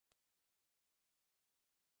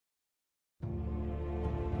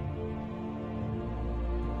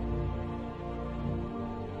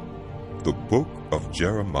The Book of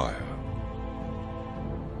Jeremiah.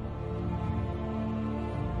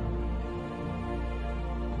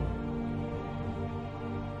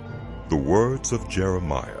 The words of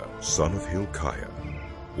Jeremiah, son of Hilkiah,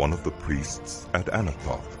 one of the priests at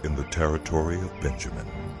Anathoth in the territory of Benjamin.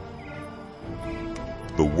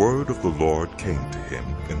 The word of the Lord came to him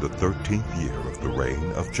in the 13th year of the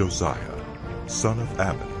reign of Josiah, son of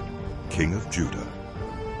Ammon, king of Judah,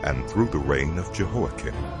 and through the reign of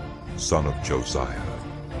Jehoiakim, son of Josiah,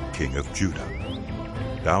 king of Judah,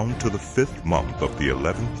 down to the 5th month of the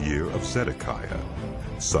 11th year of Zedekiah,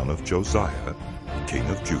 son of Josiah, king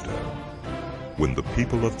of Judah, when the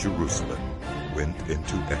people of Jerusalem went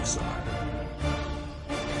into exile.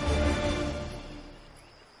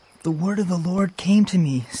 The word of the Lord came to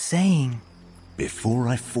me, saying, Before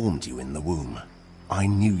I formed you in the womb, I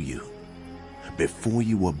knew you. Before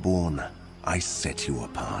you were born, I set you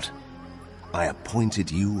apart. I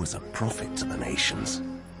appointed you as a prophet to the nations.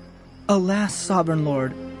 Alas, sovereign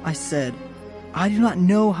Lord, I said, I do not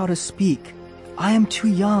know how to speak. I am too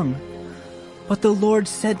young. But the Lord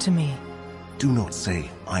said to me, Do not say,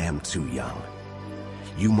 I am too young.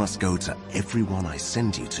 You must go to everyone I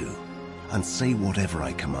send you to, and say whatever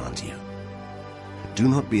I command you. Do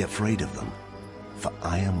not be afraid of them, for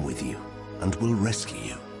I am with you, and will rescue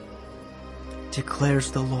you,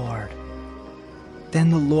 declares the Lord. Then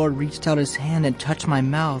the Lord reached out his hand and touched my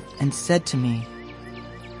mouth and said to me,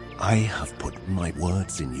 I have put my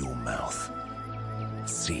words in your mouth.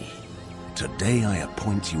 See, today I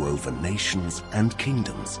appoint you over nations and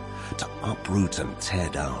kingdoms to uproot and tear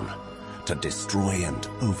down, to destroy and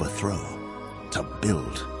overthrow, to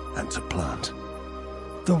build and to plant.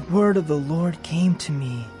 The word of the Lord came to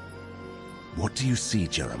me. What do you see,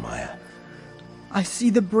 Jeremiah? I see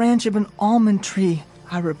the branch of an almond tree,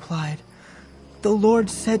 I replied. The Lord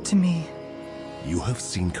said to me, You have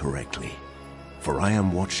seen correctly, for I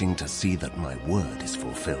am watching to see that my word is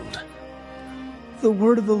fulfilled. The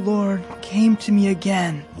word of the Lord came to me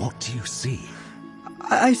again. What do you see?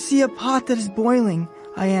 I see a pot that is boiling,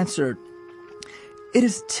 I answered. It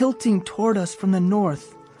is tilting toward us from the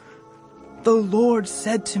north. The Lord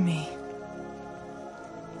said to me,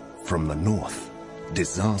 From the north,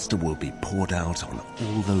 disaster will be poured out on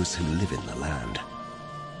all those who live in the land.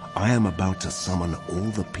 I am about to summon all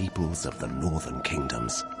the peoples of the northern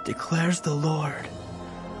kingdoms, declares the Lord.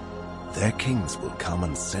 Their kings will come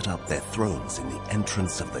and set up their thrones in the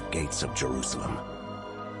entrance of the gates of Jerusalem.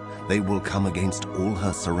 They will come against all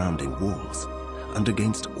her surrounding walls and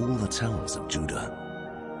against all the towns of Judah.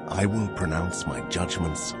 I will pronounce my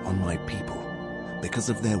judgments on my people because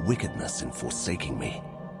of their wickedness in forsaking me,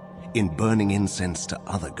 in burning incense to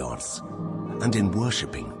other gods, and in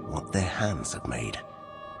worshipping what their hands have made.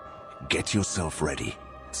 Get yourself ready,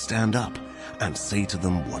 stand up, and say to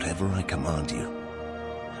them whatever I command you.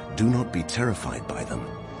 Do not be terrified by them,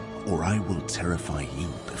 or I will terrify you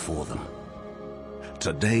before them.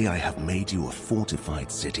 Today I have made you a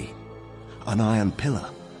fortified city, an iron pillar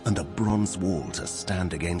and a bronze wall to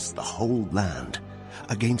stand against the whole land,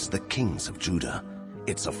 against the kings of Judah,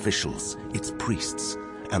 its officials, its priests,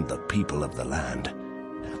 and the people of the land.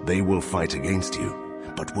 They will fight against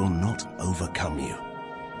you, but will not overcome you.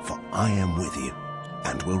 For I am with you,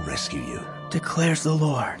 and will rescue you, declares the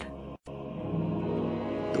Lord.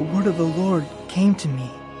 The word of the Lord came to me.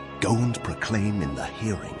 Go and proclaim in the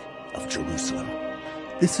hearing of Jerusalem.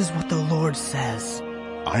 This is what the Lord says.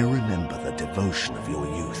 I remember the devotion of your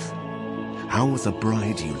youth. How as a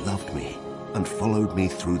bride you loved me, and followed me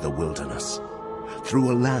through the wilderness,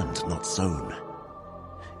 through a land not sown.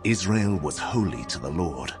 Israel was holy to the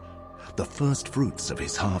Lord, the first fruits of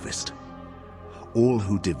his harvest. All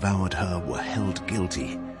who devoured her were held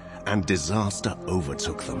guilty, and disaster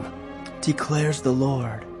overtook them, declares the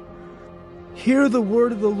Lord. Hear the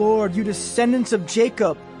word of the Lord, you descendants of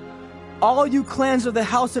Jacob, all you clans of the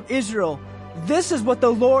house of Israel. This is what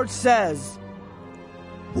the Lord says.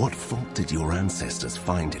 What fault did your ancestors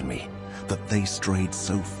find in me, that they strayed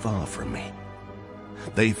so far from me?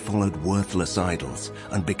 They followed worthless idols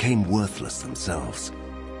and became worthless themselves.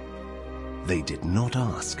 They did not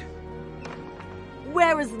ask,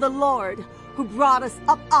 Where is the Lord, who brought us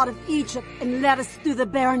up out of Egypt and led us through the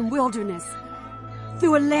barren wilderness,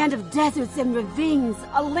 through a land of deserts and ravines,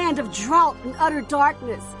 a land of drought and utter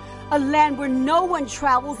darkness, a land where no one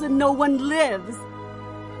travels and no one lives?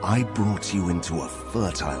 I brought you into a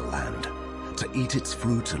fertile land to eat its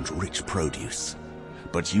fruit and rich produce.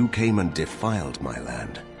 But you came and defiled my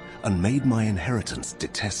land and made my inheritance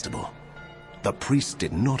detestable. The priests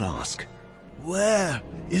did not ask, Where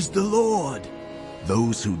is the Lord?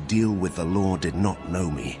 Those who deal with the law did not know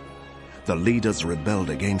me. The leaders rebelled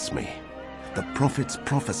against me, The prophets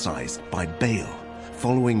prophesied by Baal,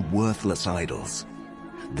 following worthless idols.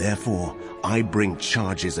 Therefore, I bring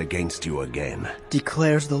charges against you again,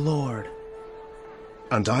 declares the Lord.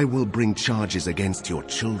 And I will bring charges against your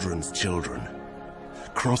children's children.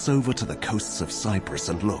 Cross over to the coasts of Cyprus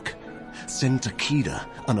and look. Send to Kedar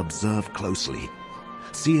and observe closely.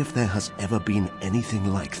 See if there has ever been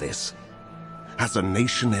anything like this. Has a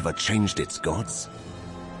nation ever changed its gods?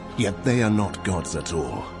 Yet they are not gods at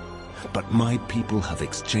all. But my people have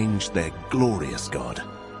exchanged their glorious God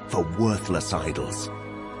for worthless idols.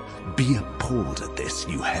 Be appalled at this,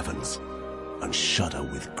 you heavens, and shudder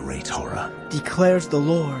with great horror, declares the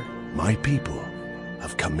Lord. My people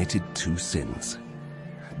have committed 2 sins.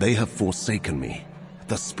 They have forsaken me,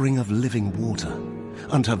 the spring of living water,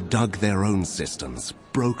 and have dug their own cisterns,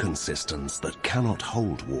 broken cisterns that cannot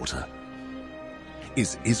hold water.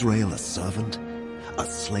 Is Israel a servant, a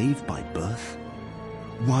slave by birth?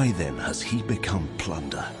 Why then has he become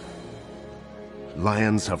plunder?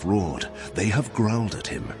 Lions have roared, they have growled at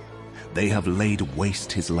him. They have laid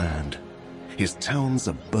waste his land. His towns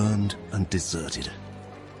are burned and deserted.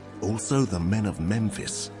 Also the men of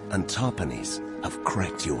Memphis and Tahpanhes have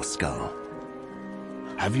cracked your skull.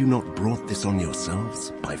 Have you not brought this on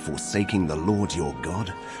yourselves by forsaking the Lord your God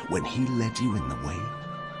when he led you in the way?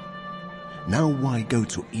 Now why go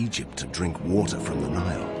to Egypt to drink water from the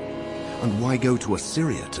Nile? And why go to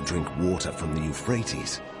Assyria to drink water from the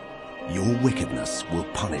Euphrates? Your wickedness will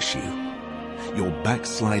punish you. Your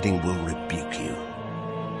backsliding will rebuke you.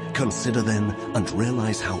 Consider then and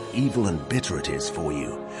realize how evil and bitter it is for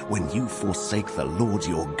you when you forsake the Lord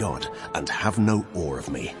your God and have no awe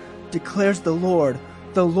of me, declares the Lord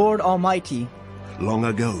Almighty. Long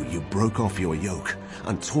ago you broke off your yoke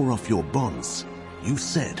and tore off your bonds. You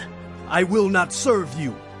said, I will not serve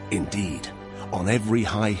you. Indeed, on every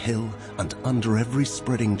high hill and under every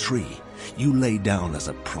spreading tree, you lay down as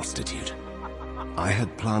a prostitute. I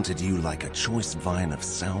had planted you like a choice vine of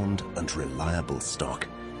sound and reliable stock.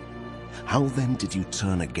 How then did you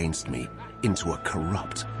turn against me into a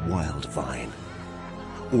corrupt wild vine?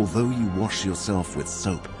 Although you wash yourself with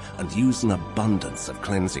soap and use an abundance of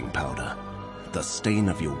cleansing powder, the stain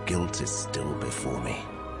of your guilt is still before me,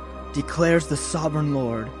 declares the sovereign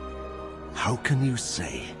Lord. How can you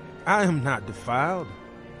say, I am not defiled.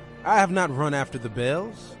 I have not run after the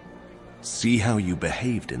Baals. See how you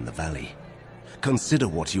behaved in the valley. Consider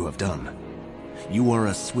what you have done. You are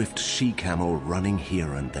a swift she-camel running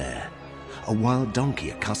here and there, a wild donkey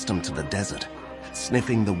accustomed to the desert,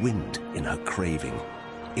 sniffing the wind in her craving.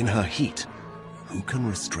 In her heat, who can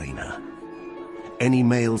restrain her? Any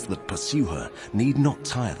males that pursue her need not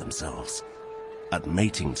tire themselves. At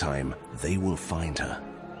mating time, they will find her.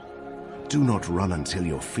 Do not run until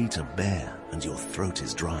your feet are bare and your throat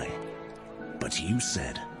is dry. But you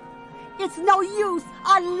said, It's no use.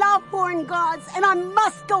 I love foreign gods, and I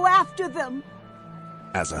must go after them.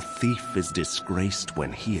 As a thief is disgraced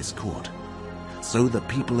when he is caught, so the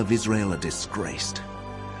people of Israel are disgraced.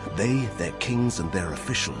 They, their kings and their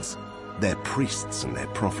officials, their priests and their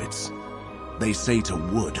prophets. They say to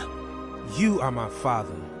wood, You are my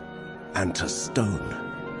father. And to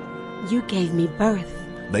stone, You gave me birth.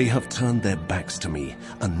 They have turned their backs to me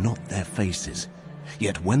and not their faces.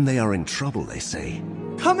 Yet when they are in trouble, they say,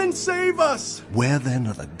 Come and save us! Where then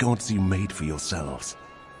are the gods you made for yourselves?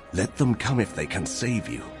 Let them come if they can save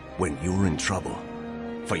you when you're in trouble.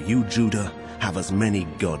 For you, Judah, have as many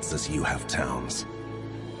gods as you have towns.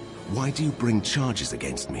 Why do you bring charges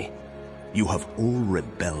against me? You have all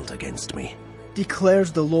rebelled against me,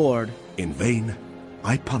 declares the Lord. In vain,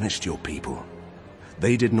 I punished your people.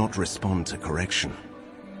 They did not respond to correction.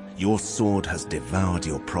 Your sword has devoured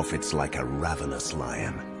your prophets like a ravenous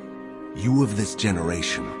lion. You of this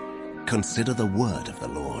generation, consider the word of the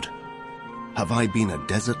Lord. Have I been a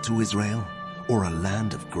desert to Israel, or a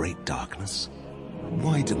land of great darkness?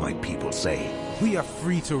 Why do my people say, We are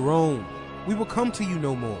free to roam. We will come to you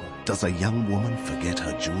no more. Does a young woman forget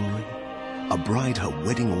her jewelry? A bride her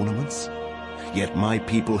wedding ornaments? Yet my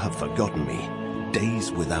people have forgotten me,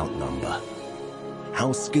 days without number.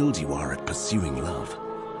 How skilled you are at pursuing love.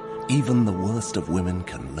 Even the worst of women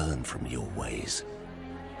can learn from your ways.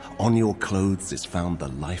 On your clothes is found the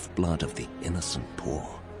lifeblood of the innocent poor,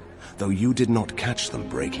 though you did not catch them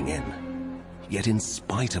breaking in. Yet in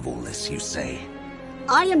spite of all this you say,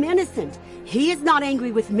 I am innocent. He is not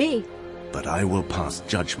angry with me. But I will pass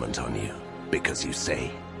judgment on you, because you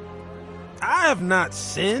say, I have not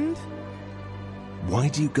sinned. Why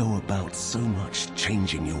do you go about so much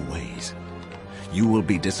changing your ways? You will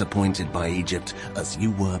be disappointed by Egypt as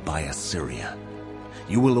you were by Assyria.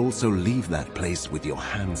 You will also leave that place with your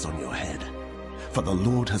hands on your head. For the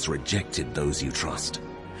Lord has rejected those you trust.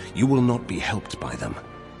 You will not be helped by them.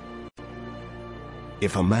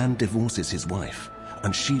 If a man divorces his wife,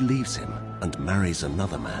 and she leaves him and marries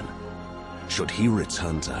another man, should he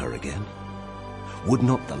return to her again? Would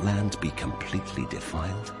not the land be completely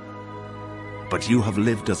defiled? But you have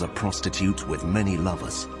lived as a prostitute with many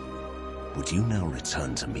lovers. Would you now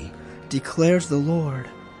return to me? Declares the Lord.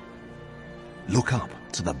 Look up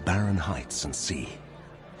to the barren heights and see.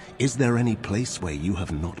 Is there any place where you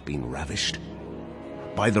have not been ravished?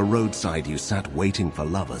 By the roadside you sat waiting for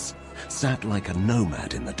lovers, sat like a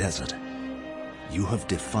nomad in the desert. You have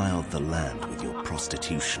defiled the land with your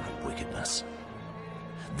prostitution and wickedness.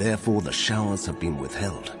 Therefore the showers have been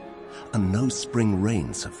withheld, and no spring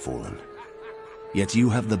rains have fallen. Yet you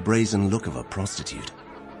have the brazen look of a prostitute.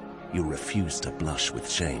 You refuse to blush with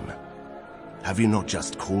shame. Have you not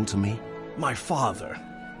just called to me? My father,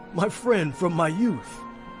 my friend from my youth,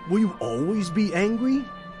 will you always be angry?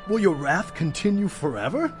 Will your wrath continue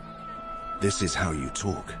forever? This is how you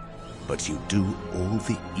talk, but you do all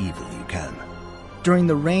the evil you can. During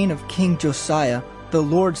the reign of King Josiah, the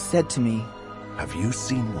Lord said to me, Have you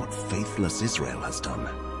seen what faithless Israel has done?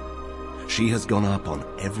 She has gone up on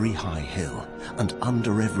every high hill and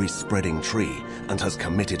under every spreading tree and has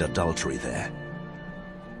committed adultery there.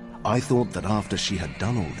 I thought that after she had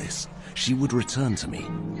done all this, she would return to me,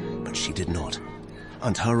 but she did not,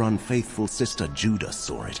 and her unfaithful sister Judah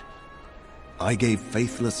saw it. I gave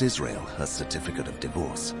faithless Israel her certificate of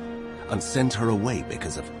divorce and sent her away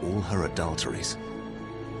because of all her adulteries.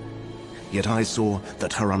 Yet I saw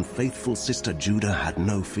that her unfaithful sister Judah had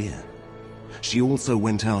no fear. She also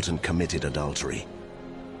went out and committed adultery.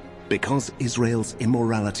 Because Israel's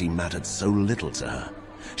immorality mattered so little to her,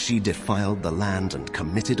 she defiled the land and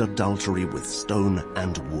committed adultery with stone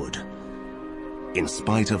and wood. In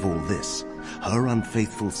spite of all this, her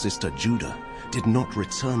unfaithful sister Judah did not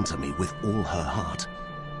return to me with all her heart,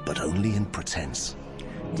 but only in pretense.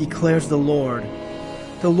 Declares the Lord.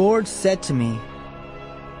 The Lord said to me,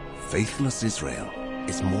 Faithless Israel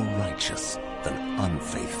is more righteous than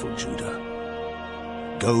unfaithful Judah.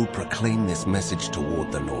 Go proclaim this message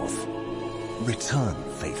toward the north. Return,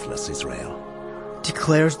 faithless Israel.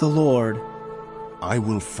 Declares the Lord. I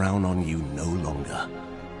will frown on you no longer,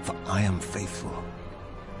 for I am faithful.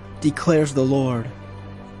 Declares the Lord.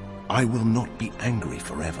 I will not be angry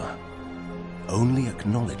forever. Only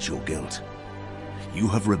acknowledge your guilt. You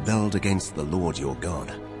have rebelled against the Lord your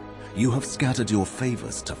God. You have scattered your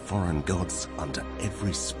favors to foreign gods under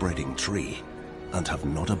every spreading tree, and have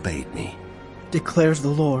not obeyed me. Declares the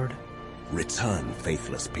Lord. Return,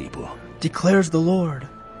 faithless people. Declares the Lord.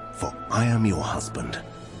 For I am your husband.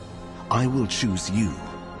 I will choose you,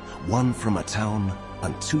 one from a town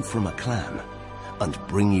and two from a clan, and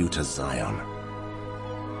bring you to Zion.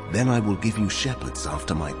 Then I will give you shepherds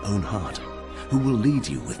after my own heart, who will lead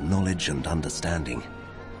you with knowledge and understanding.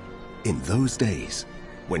 In those days,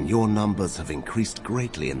 when your numbers have increased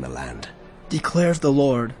greatly in the land, declares the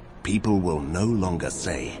Lord, people will no longer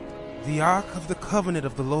say, The Ark of the Covenant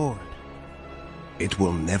of the Lord. It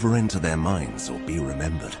will never enter their minds or be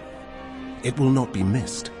remembered. It will not be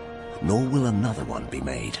missed, nor will another one be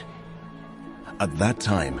made. At that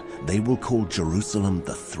time they will call Jerusalem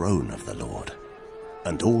the throne of the Lord,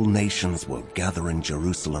 and all nations will gather in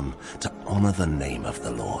Jerusalem to honor the name of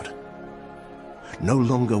the Lord. No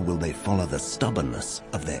longer will they follow the stubbornness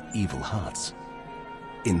of their evil hearts.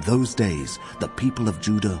 In those days the people of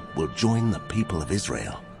Judah will join the people of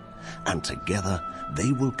Israel, and together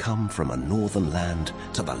they will come from a northern land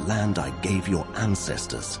to the land I gave your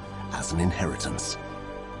ancestors as an inheritance.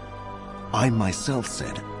 I myself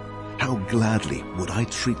said, How gladly would I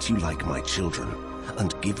treat you like my children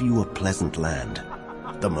and give you a pleasant land,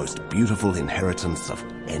 the most beautiful inheritance of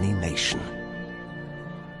any nation.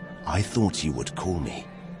 I thought you would call me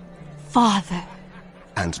Father,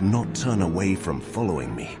 and not turn away from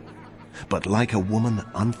following me. But like a woman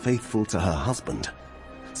unfaithful to her husband,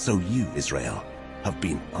 so you, Israel, have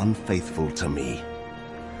been unfaithful to me.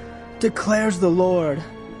 declares the Lord.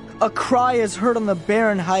 A cry is heard on the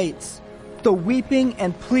barren heights, the weeping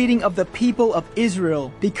and pleading of the people of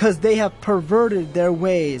Israel, because they have perverted their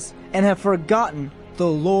ways and have forgotten the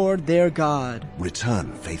Lord their God.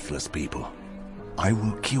 Return, faithless people. I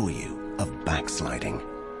will cure you of backsliding.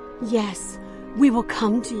 yes, we will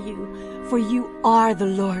come to you, for you are the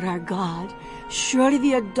Lord our God. Surely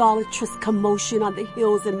the idolatrous commotion on the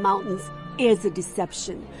hills and mountains is a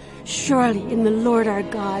deception. Surely in the Lord our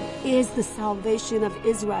God is the salvation of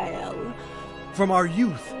Israel. From our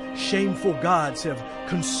youth, shameful gods have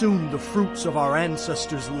consumed the fruits of our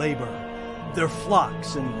ancestors' labor, their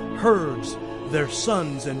flocks and herds, their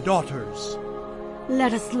sons and daughters.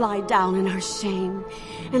 Let us lie down in our shame,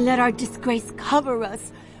 and let our disgrace cover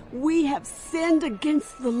us. We have sinned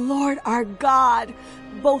against the Lord our God,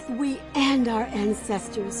 both we and our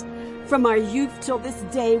ancestors. From our youth till this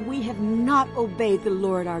day, we have not obeyed the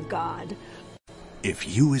Lord our God. If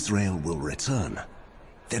you, Israel, will return,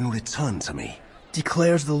 then return to me,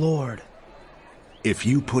 declares the Lord. If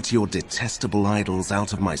you put your detestable idols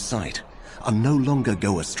out of my sight, and no longer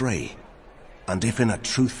go astray, and if in a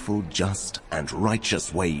truthful, just, and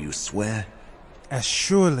righteous way you swear, as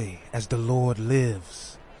surely as the Lord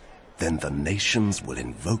lives, then the nations will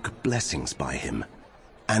invoke blessings by him,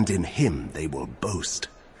 and in him they will boast.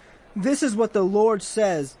 This is what the Lord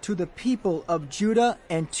says to the people of Judah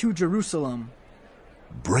and to Jerusalem.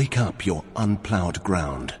 Break up your unplowed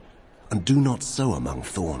ground, and do not sow among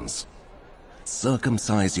thorns.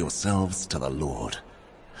 Circumcise yourselves to the Lord.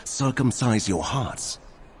 Circumcise your hearts,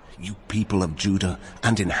 you people of Judah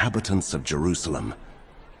and inhabitants of Jerusalem,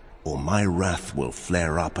 or my wrath will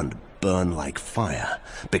flare up and burn like fire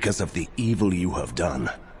because of the evil you have done.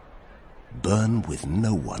 Burn with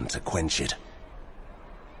no one to quench it.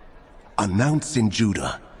 Announce in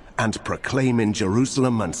Judah and proclaim in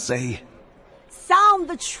Jerusalem and say, sound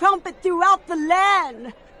the trumpet throughout the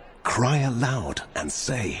land. Cry aloud and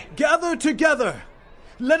say, gather together.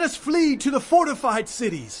 Let us flee to the fortified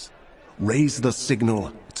cities. Raise the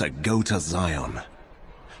signal to go to Zion.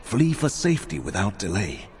 Flee for safety without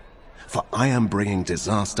delay. For I am bringing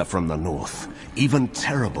disaster from the north, even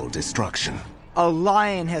terrible destruction. A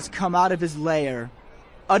lion has come out of his lair.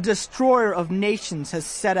 A destroyer of nations has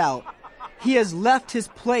set out. He has left his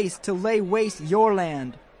place to lay waste your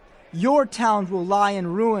land. Your towns will lie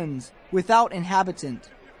in ruins without inhabitant.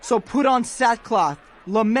 So put on sackcloth,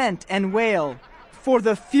 lament and wail, for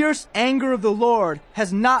the fierce anger of the Lord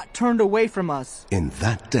has not turned away from us. In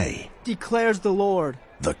that day, declares the Lord,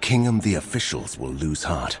 the king and the officials will lose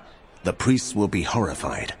heart. The priests will be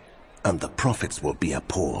horrified, and the prophets will be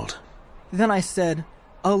appalled. Then I said,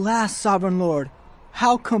 alas, sovereign Lord,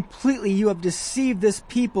 how completely you have deceived this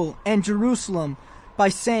people and Jerusalem by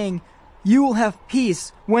saying, you will have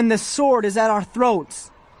peace when the sword is at our throats.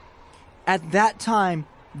 At that time,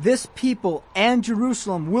 this people and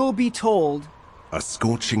Jerusalem will be told, a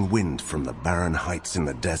scorching wind from the barren heights in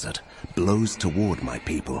the desert blows toward my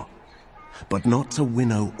people, but not to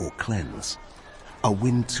winnow or cleanse. A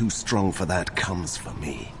wind too strong for that comes for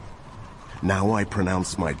me. Now I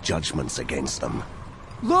pronounce my judgments against them.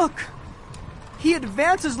 Look! He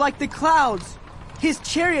advances like the clouds. His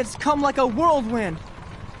chariots come like a whirlwind.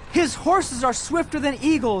 His horses are swifter than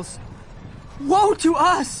eagles. Woe to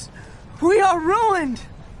us! We are ruined!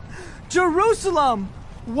 Jerusalem,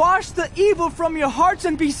 wash the evil from your hearts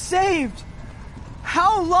and be saved.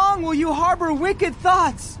 How long will you harbor wicked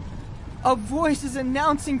thoughts? A voice is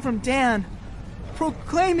announcing from Dan,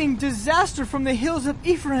 proclaiming disaster from the hills of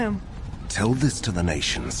Ephraim. Tell this to the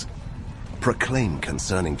nations. Proclaim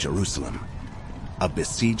concerning Jerusalem. A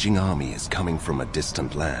besieging army is coming from a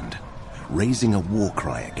distant land, raising a war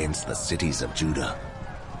cry against the cities of Judah.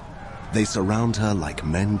 They surround her like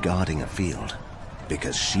men guarding a field,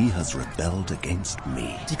 because she has rebelled against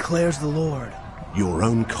me, declares the Lord. Your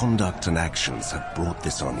own conduct and actions have brought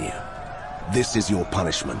this on you. This is your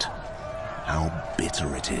punishment. How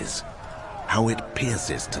bitter it is. How it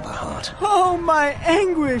pierces to the heart. Oh, my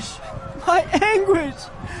anguish! My anguish!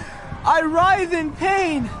 I writhe in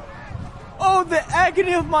pain. Oh, the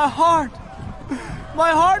agony of my heart!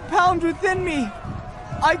 My heart pounds within me.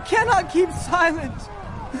 I cannot keep silent.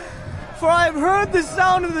 For I have heard the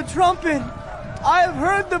sound of the trumpet. I have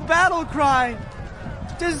heard the battle cry.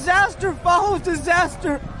 Disaster follows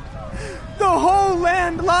disaster. The whole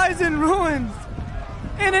land lies in ruins.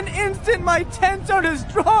 In an instant my tents are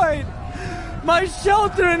destroyed. My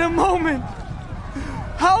shelter in a moment.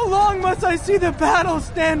 How long must I see the battle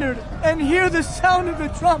standard and hear the sound of the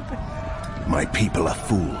trumpet? My people are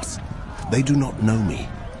fools. They do not know me.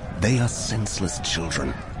 They are senseless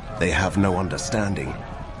children. They have no understanding.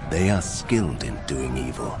 They are skilled in doing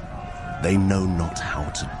evil. They know not how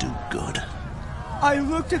to do good. I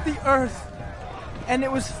looked at the earth, and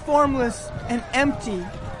it was formless and empty,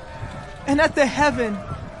 and at the heaven,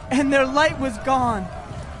 and their light was gone.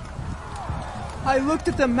 I looked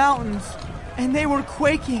at the mountains, and they were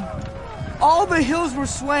quaking. All the hills were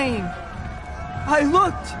swaying. I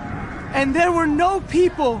looked, and there were no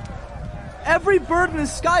people. Every bird in the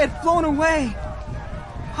sky had flown away.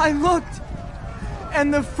 I looked,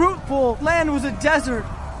 and the fruitful land was a desert.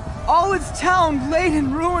 All its towns laid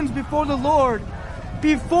in ruins before the Lord,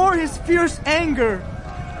 before his fierce anger.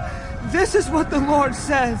 This is what the Lord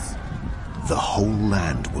says. The whole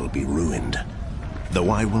land will be ruined. though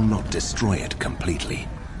I will not destroy it completely.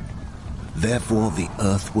 Therefore the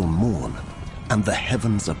earth will mourn, and the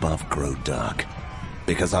heavens above grow dark,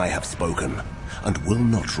 because I have spoken, and will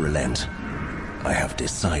not relent. I have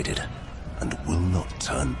decided, and will not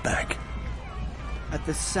turn back. At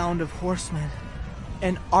the sound of horsemen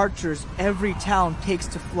and archers, every town takes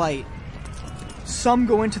to flight. Some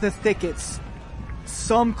go into the thickets,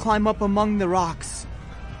 some climb up among the rocks.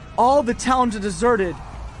 All the towns are deserted.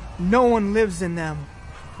 No one lives in them.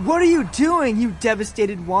 What are you doing, you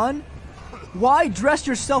devastated one? Why dress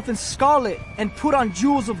yourself in scarlet and put on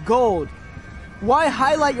jewels of gold? Why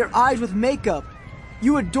highlight your eyes with makeup?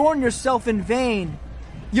 You adorn yourself in vain.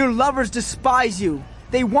 Your lovers despise you.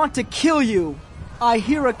 They want to kill you. I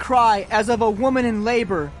hear a cry as of a woman in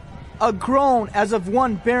labor, a groan as of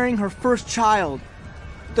one bearing her first child.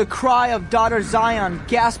 The cry of daughter Zion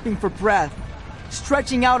gasping for breath,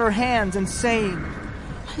 stretching out her hands and saying,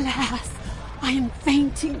 Alas, I am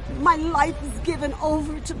fainting. My life is given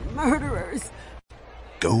over to murderers.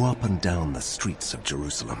 Go up and down the streets of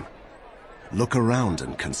Jerusalem. Look around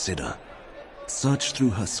and consider. Search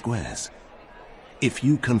through her squares. If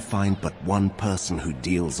you can find but one person who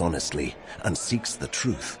deals honestly and seeks the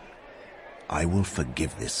truth, I will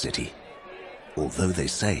forgive this city, although they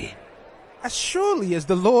say, As surely as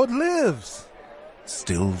the Lord lives.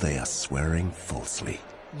 Still they are swearing falsely.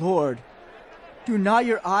 Lord, do not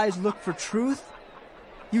your eyes look for truth?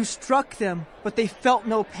 You struck them, but they felt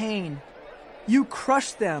no pain. You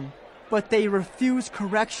crushed them, but they refused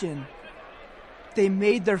correction. They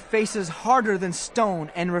made their faces harder than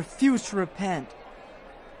stone and refused to repent.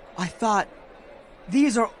 I thought,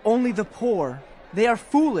 these are only the poor. They are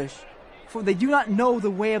foolish, for they do not know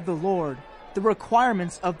the way of the Lord, the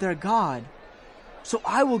requirements of their God. So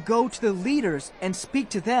I will go to the leaders and speak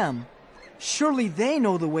to them. Surely they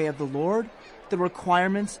know the way of the Lord, the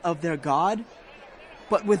requirements of their God.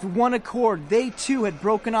 But with one accord they too had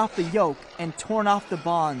broken off the yoke and torn off the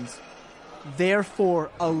bonds. Therefore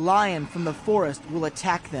a lion from the forest will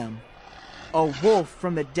attack them. A wolf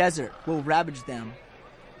from the desert will ravage them.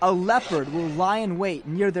 A leopard will lie in wait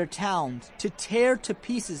near their towns to tear to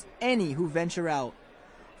pieces any who venture out.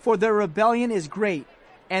 For their rebellion is great,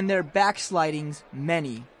 and their backslidings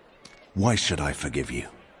many. Why should I forgive you?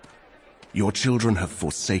 Your children have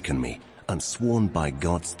forsaken me and sworn by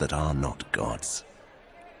gods that are not gods.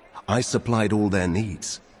 I supplied all their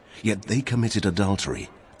needs, yet they committed adultery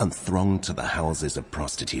and thronged to the houses of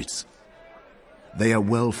prostitutes. They are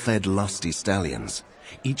well-fed lusty stallions,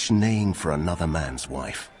 each neighing for another man's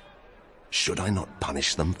wife. Should I not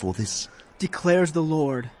punish them for this? Declares the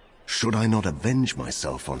Lord. Should I not avenge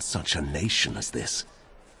myself on such a nation as this?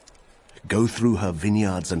 Go through her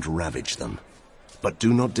vineyards and ravage them, but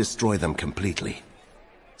do not destroy them completely.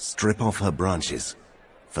 Strip off her branches,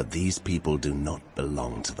 for these people do not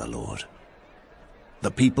belong to the Lord. The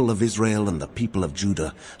people of Israel and the people of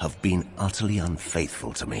Judah have been utterly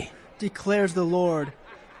unfaithful to me. Declares the Lord.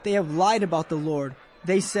 They have lied about the Lord.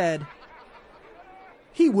 They said,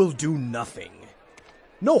 He will do nothing.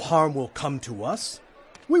 No harm will come to us.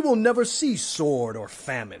 We will never see sword or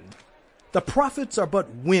famine. The prophets are but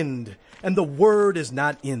wind, and the word is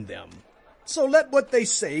not in them. So let what they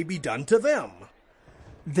say be done to them.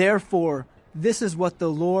 Therefore, this is what the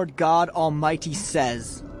Lord God Almighty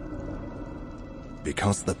says.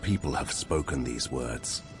 Because the people have spoken these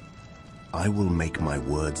words, I will make my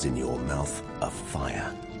words in your mouth a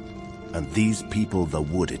fire, and these people the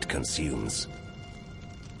wood it consumes.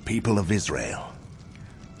 People of Israel,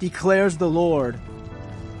 declares the Lord,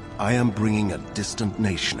 I am bringing a distant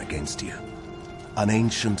nation against you, an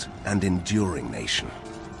ancient and enduring nation,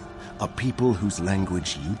 a people whose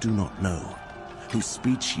language you do not know, whose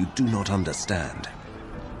speech you do not understand.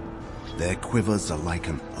 Their quivers are like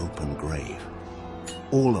an open grave.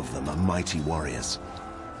 All of them are mighty warriors.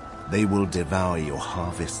 They will devour your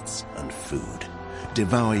harvests and food,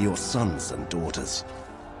 devour your sons and daughters.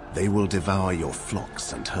 They will devour your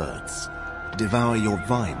flocks and herds, devour your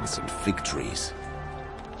vines and fig trees.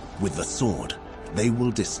 With the sword, they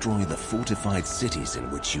will destroy the fortified cities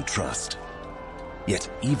in which you trust. Yet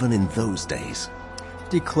even in those days,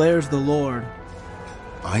 declares the Lord,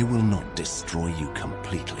 I will not destroy you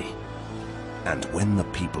completely. And when the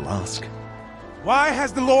people ask, Why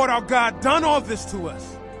has the Lord our God done all this to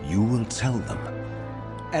us? You will tell them,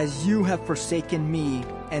 as you have forsaken me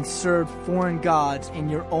and served foreign gods in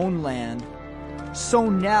your own land, so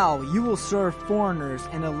now you will serve foreigners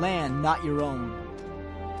in a land not your own.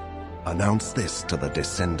 Announce this to the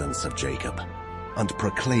descendants of Jacob, and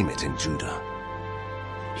proclaim it in Judah.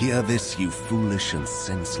 Hear this, you foolish and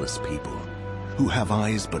senseless people, who have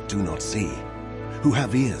eyes but do not see, who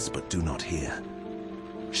have ears but do not hear.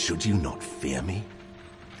 Should you not fear me?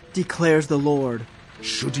 declares the Lord.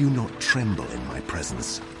 Should you not tremble in my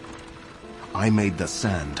presence? I made the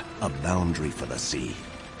sand a boundary for the sea,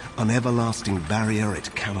 an everlasting barrier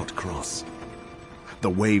it cannot cross. The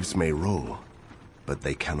waves may roll, but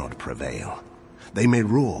they cannot prevail. They may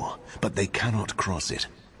roar, but they cannot cross it.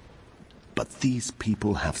 But these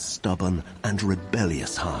people have stubborn and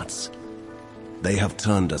rebellious hearts. They have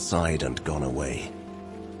turned aside and gone away.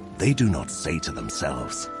 They do not say to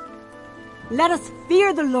themselves, Let us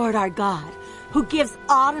fear the Lord our God, who gives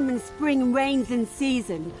autumn and spring rains in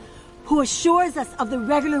season, who assures us of the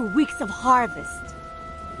regular weeks of harvest.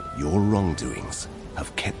 Your wrongdoings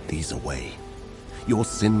have kept these away. Your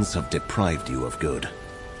sins have deprived you of good.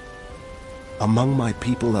 Among my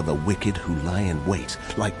people are the wicked who lie in wait,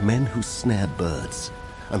 like men who snare birds,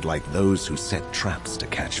 and like those who set traps to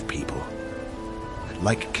catch people.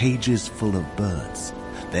 Like cages full of birds,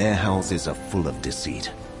 their houses are full of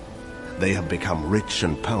deceit. They have become rich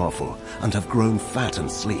and powerful, and have grown fat and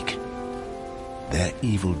sleek. Their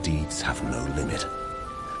evil deeds have no limit.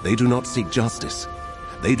 They do not seek justice.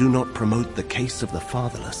 They do not promote the case of the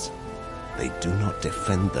fatherless. They do not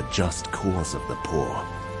defend the just cause of the poor.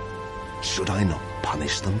 Should I not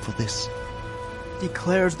punish them for this?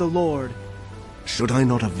 declares the Lord. Should I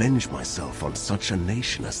not avenge myself on such a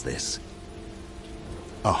nation as this?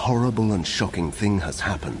 A horrible and shocking thing has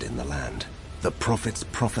happened in the land. The prophets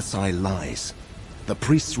prophesy lies. The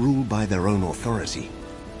priests rule by their own authority,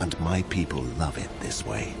 and my people love it this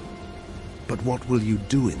way. But what will you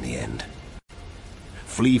do in the end?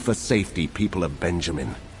 Flee for safety, people of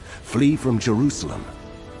Benjamin. Flee from Jerusalem.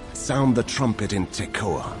 Sound the trumpet in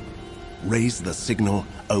Tekoa. Raise the signal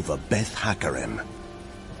over Beth Hakkerem.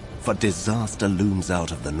 For disaster looms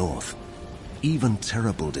out of the north, even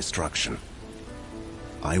terrible destruction.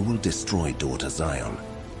 I will destroy daughter Zion,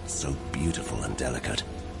 so beautiful and delicate.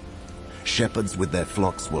 Shepherds with their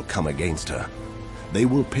flocks will come against her. They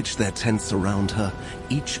will pitch their tents around her,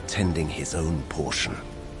 each tending his own portion.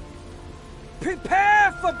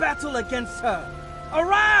 Prepare for battle against her!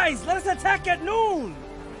 Arise, let us attack at noon!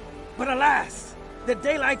 But alas, the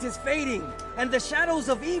daylight is fading, and the shadows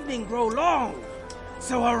of evening grow long.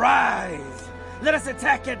 So arise, let us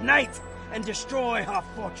attack at night and destroy her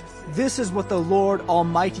fortresses. This is what the Lord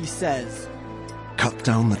Almighty says. Cut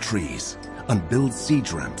down the trees and build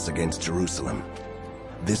siege ramps against Jerusalem.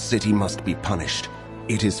 This city must be punished.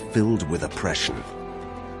 It is filled with oppression.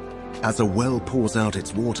 As a well pours out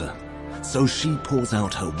its water, so she pours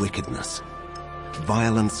out her wickedness.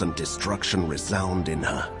 Violence and destruction resound in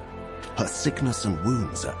her. Her sickness and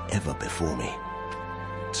wounds are ever before me.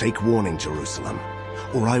 Take warning, Jerusalem,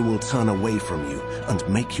 or I will turn away from you and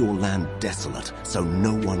make your land desolate so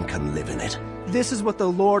no one can live in it. This is what the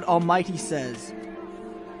Lord Almighty says.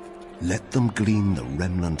 Let them glean the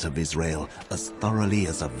remnant of Israel as thoroughly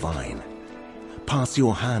as a vine. Pass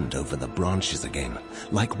your hand over the branches again,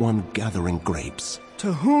 like one gathering grapes.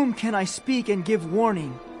 To whom can I speak and give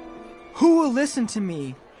warning? Who will listen to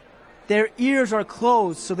me? Their ears are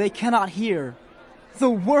closed so they cannot hear. The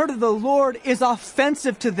word of the Lord is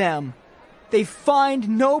offensive to them. They find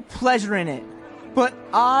no pleasure in it. But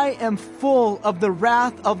I am full of the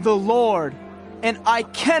wrath of the Lord, and I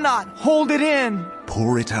cannot hold it in.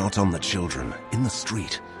 Pour it out on the children in the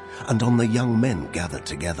street, and on the young men gathered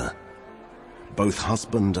together. Both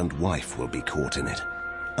husband and wife will be caught in it,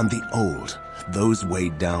 and the old, those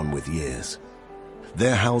weighed down with years.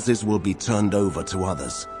 Their houses will be turned over to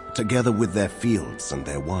others, together with their fields and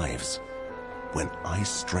their wives. When I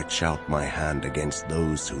stretch out my hand against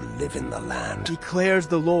those who live in the land, declares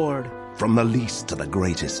the Lord. From the least to the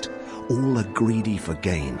greatest, all are greedy for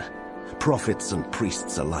gain. Prophets and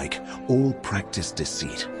priests alike, all practice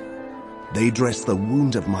deceit. They dress the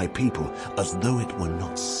wound of my people as though it were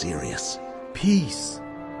not serious. Peace,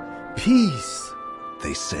 peace,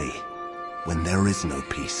 they say, when there is no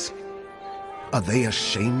peace. Are they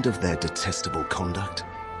ashamed of their detestable conduct?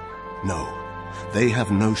 No, they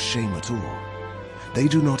have no shame at all. They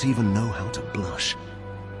do not even know how to blush.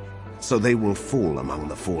 So they will fall among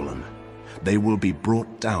the fallen. They will be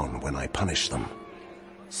brought down when I punish them.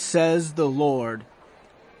 Says the Lord.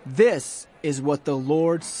 This is what the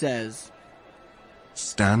Lord says.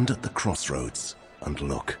 Stand at the crossroads and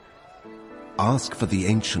look. Ask for the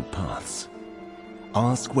ancient paths.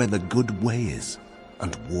 Ask where the good way is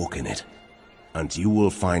and walk in it, and you will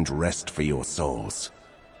find rest for your souls.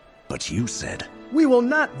 But you said, We will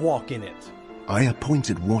not walk in it. I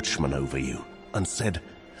appointed watchmen over you and said,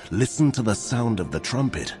 Listen to the sound of the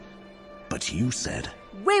trumpet. But you said,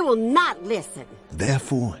 We will not listen.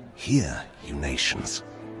 Therefore hear, you nations.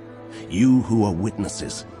 You who are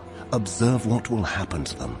witnesses, Observe what will happen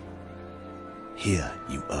to them. Hear,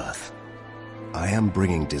 you earth. I am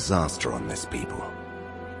bringing disaster on this people,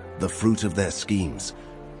 the fruit of their schemes,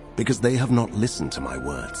 because they have not listened to my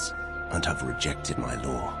words and have rejected my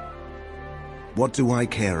law. What do I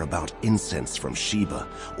care about incense from Sheba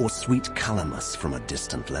or sweet calamus from a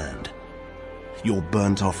distant land? Your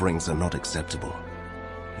burnt offerings are not acceptable.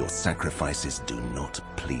 Your sacrifices do not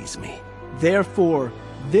please me. Therefore,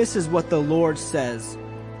 this is what the Lord says.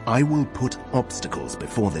 I will put obstacles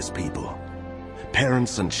before this people.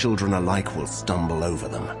 Parents and children alike will stumble over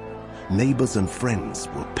them. Neighbors and friends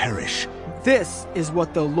will perish. This is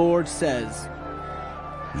what the Lord says.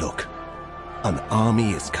 Look, an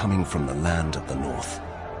army is coming from the land of the north.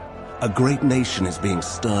 A great nation is being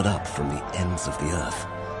stirred up from the ends of the earth.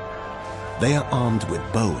 They are armed with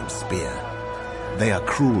bow and spear. They are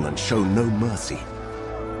cruel and show no mercy.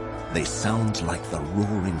 They sound like the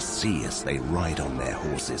roaring sea as they ride on their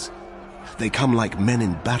horses. They come like men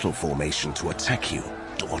in battle formation to attack you,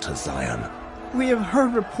 daughter Zion. We have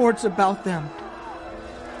heard reports about them,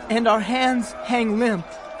 and our hands hang limp.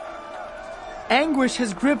 Anguish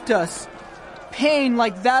has gripped us, pain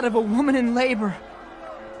like that of a woman in labor.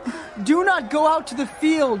 Do not go out to the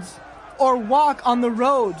fields or walk on the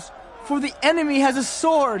roads, for the enemy has a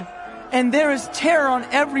sword, and there is terror on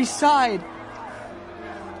every side.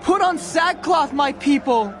 Put on sackcloth, my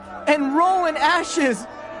people, and roll in ashes.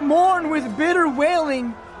 Mourn with bitter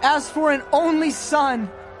wailing as for an only son.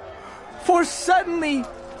 For suddenly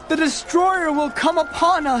the destroyer will come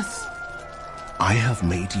upon us. I have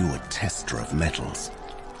made you a tester of metals,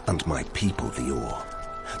 and my people the ore,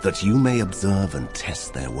 that you may observe and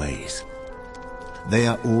test their ways. They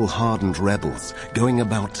are all hardened rebels, going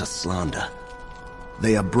about to slander.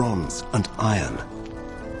 They are bronze and iron.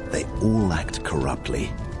 They all act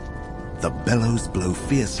corruptly. The bellows blow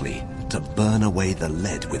fiercely to burn away the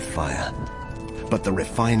lead with fire. But the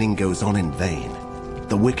refining goes on in vain.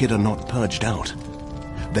 The wicked are not purged out.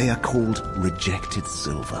 They are called rejected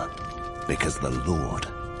silver, because the Lord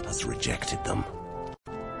has rejected them.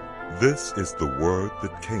 This is the word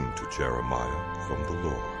that came to Jeremiah from the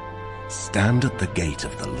Lord. Stand at the gate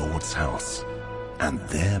of the Lord's house, and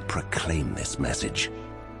there proclaim this message.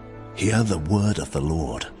 Hear the word of the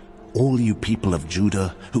Lord, all you people of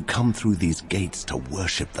Judah who come through these gates to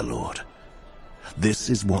worship the Lord. This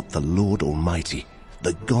is what the Lord Almighty,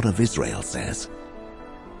 the God of Israel, says.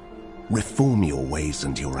 Reform your ways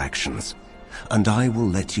and your actions, and I will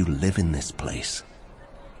let you live in this place.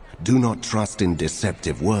 Do not trust in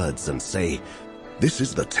deceptive words and say, "This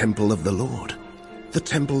is the temple of the Lord, the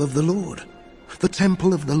temple of the Lord, the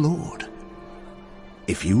temple of the Lord."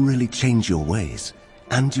 If you really change your ways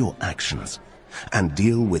and your actions, and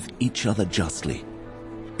deal with each other justly,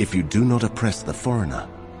 if you do not oppress the foreigner,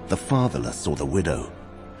 the fatherless, or the widow,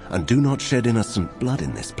 and do not shed innocent blood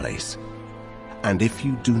in this place, and if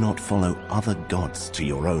you do not follow other gods to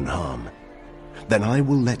your own harm, then I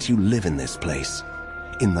will let you live in this place,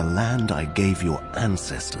 in the land I gave your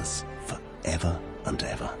ancestors forever and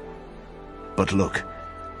ever. But look,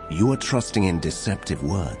 you are trusting in deceptive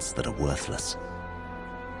words that are worthless.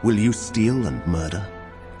 Will you steal and murder,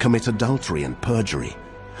 commit adultery and perjury,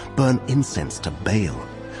 burn incense to Baal,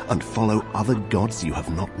 and follow other gods you have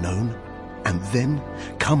not known, and then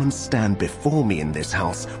come and stand before me in this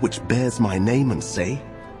house which bears my name and say,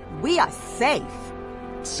 We are safe.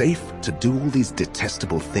 Safe to do all these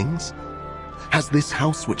detestable things? Has this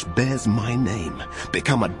house which bears my name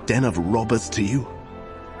become a den of robbers to you?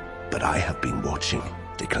 But I have been watching,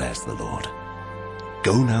 declares the Lord.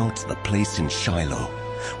 Go now to the place in Shiloh,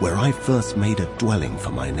 where I first made a dwelling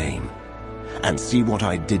for my name, and see what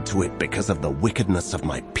I did to it because of the wickedness of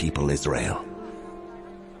my people Israel.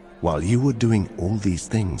 While you were doing all these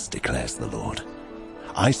things, declares the Lord,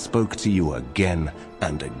 I spoke to you again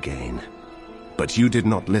and again, but you did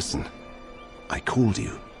not listen. I called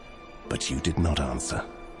you, but you did not answer.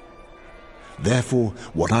 Therefore,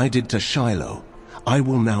 what I did to Shiloh, I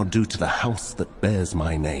will now do to the house that bears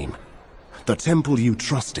my name, the temple you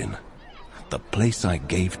trust in, the place I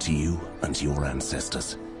gave to you and your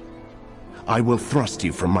ancestors. I will thrust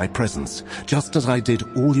you from my presence, just as I did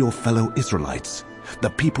all your fellow Israelites, the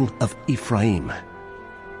people of Ephraim.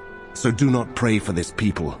 So do not pray for this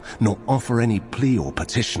people, nor offer any plea or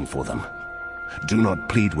petition for them. Do not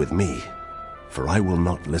plead with me, for I will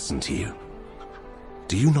not listen to you.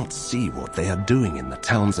 Do you not see what they are doing in the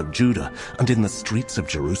towns of Judah and in the streets of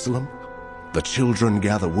Jerusalem? The children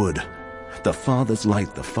gather wood, the fathers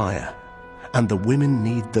light the fire, and the women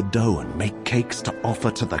knead the dough and make cakes to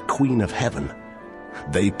offer to the Queen of Heaven.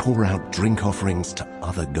 They pour out drink offerings to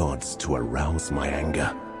other gods to arouse my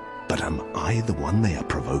anger. But am I the one they are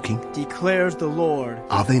provoking? declares the Lord.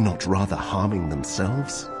 Are they not rather harming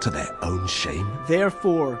themselves to their own shame?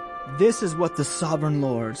 Therefore, this is what the sovereign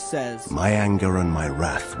Lord says. My anger and my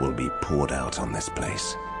wrath will be poured out on this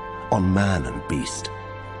place, on man and beast,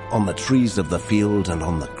 on the trees of the field and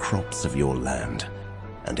on the crops of your land,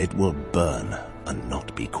 and it will burn and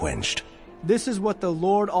not be quenched. This is what the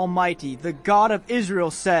Lord Almighty, the God of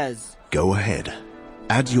Israel, says. Go ahead,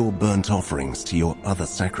 add your burnt offerings to your other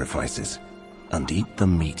sacrifices, and eat the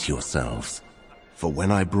meat yourselves. For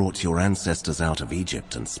when I brought your ancestors out of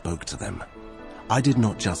Egypt and spoke to them, I did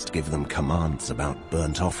not just give them commands about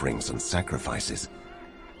burnt offerings and sacrifices,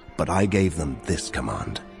 but I gave them this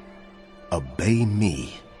command: obey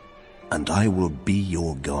me, and I will be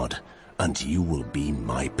your God, and you will be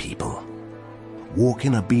my people. Walk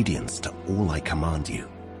in obedience to all I command you,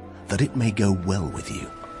 that it may go well with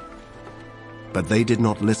you. But they did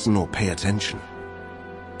not listen or pay attention.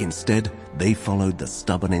 Instead, they followed the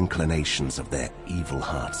stubborn inclinations of their evil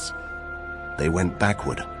hearts. They went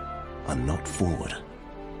backward and not forward.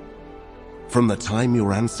 From the time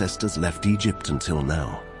your ancestors left Egypt until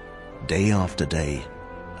now, day after day,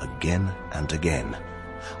 again and again,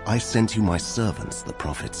 I sent you my servants, the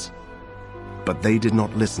prophets. But they did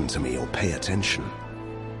not listen to me or pay attention.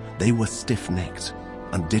 They were stiff-necked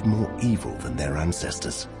and did more evil than their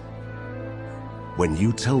ancestors. When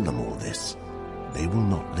you tell them all this, they will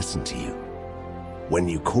not listen to you. When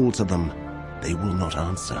you call to them, they will not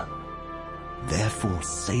answer. Therefore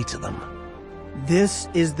say to them, This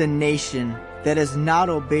is the nation that has not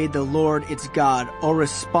obeyed the Lord its God or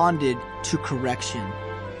responded to correction.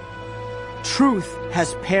 Truth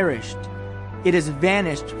has perished. It has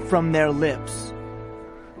vanished from their lips.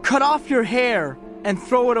 Cut off your hair and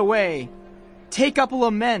throw it away. Take up a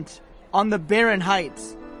lament on the barren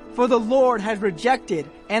heights. For the Lord has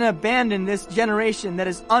rejected and abandoned this generation that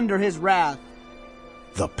is under his wrath.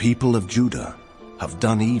 the people of Judah have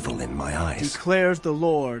done evil in my eyes, declares the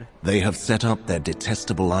Lord. They have set up their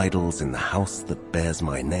detestable idols in the house that bears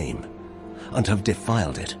my name, and have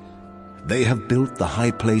defiled it. They have built the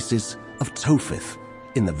high places of Topheth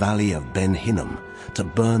in the valley of Ben Hinnom to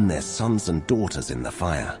burn their sons and daughters in the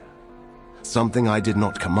fire. Something I did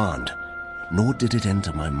not command, nor did it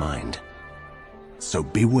enter my mind. So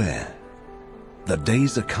beware. The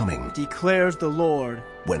days are coming, declares the Lord,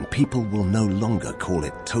 when people will no longer call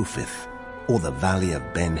it Topheth or the valley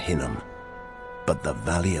of Ben Hinnom, but the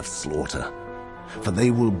valley of slaughter. For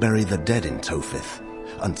they will bury the dead in Topheth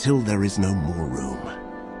until there is no more room.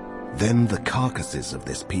 Then the carcasses of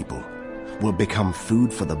this people will become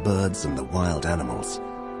food for the birds and the wild animals,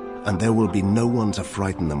 and there will be no one to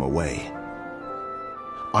frighten them away.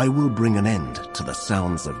 I will bring an end to the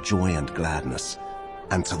sounds of joy and gladness,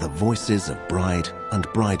 and to the voices of bride and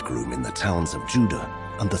bridegroom in the towns of Judah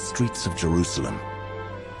and the streets of Jerusalem,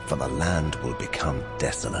 for the land will become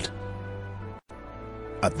desolate.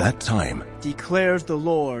 At that time, declares the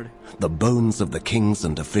Lord, the bones of the kings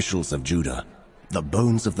and officials of Judah, the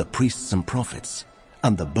bones of the priests and prophets,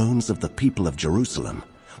 and the bones of the people of Jerusalem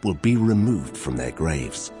will be removed from their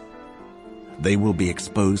graves. They will be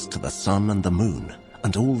exposed to the sun and the moon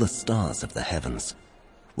and all the stars of the heavens,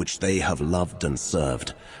 which they have loved and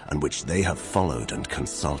served, and which they have followed and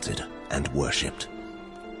consulted and worshipped.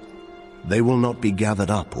 They will not be gathered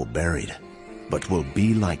up or buried, but will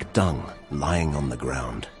be like dung lying on the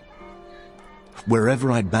ground. Wherever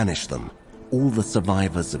I banish them, all the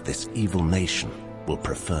survivors of this evil nation will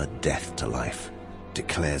prefer death to life,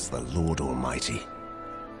 declares the Lord Almighty.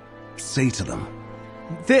 Say to them,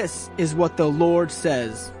 this is what the Lord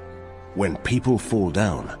says. When people fall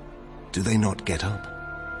down, do they not get up?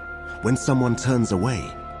 When someone turns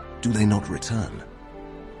away, do they not return?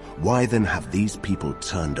 Why then have these people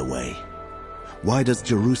turned away? Why does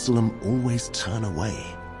Jerusalem always turn away?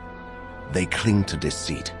 They cling to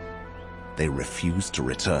deceit. They refuse to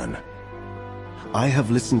return. I have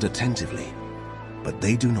listened attentively, but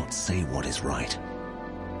they do not say what is right.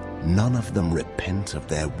 None of them repent of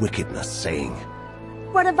their wickedness, saying,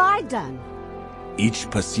 What have I done? Each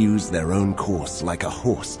pursues their own course like a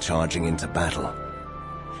horse charging into battle.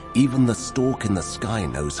 Even the stork in the sky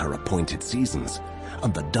knows her appointed seasons,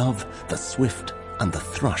 and the dove, the swift, and the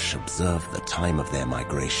thrush observe the time of their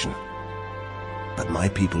migration. But my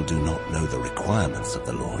people do not know the requirements of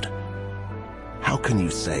the Lord. How can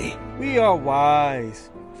you say, We are wise,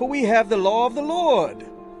 for we have the law of the Lord,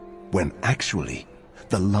 when actually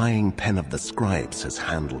the lying pen of the scribes has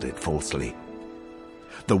handled it falsely?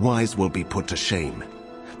 The wise will be put to shame.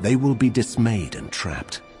 They will be dismayed and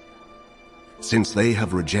trapped. Since they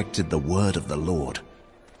have rejected the word of the Lord,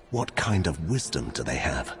 what kind of wisdom do they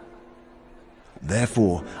have?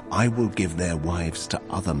 Therefore I will give their wives to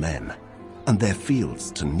other men, and their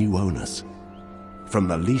fields to new owners. From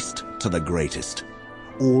the least to the greatest,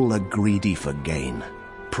 all are greedy for gain.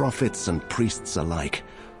 Prophets and priests alike,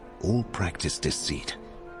 all practice deceit.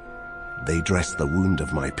 They dress the wound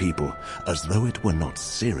of my people as though it were not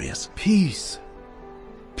serious. Peace.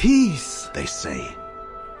 Peace, they say,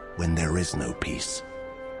 when there is no peace.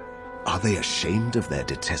 Are they ashamed of their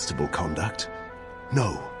detestable conduct?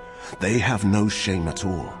 No, they have no shame at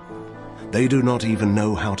all. They do not even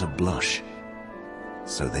know how to blush.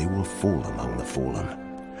 So they will fall among the fallen.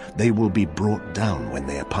 They will be brought down when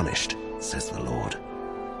they are punished, says the Lord.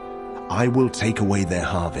 I will take away their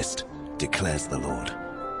harvest, declares the Lord.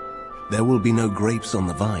 There will be no grapes on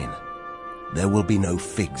the vine. There will be no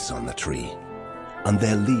figs on the tree, and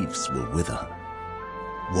their leaves will wither.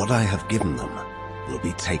 What I have given them will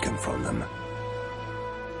be taken from them.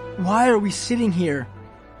 Why are we sitting here?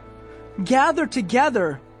 Gather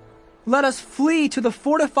together. Let us flee to the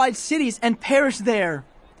fortified cities and perish there.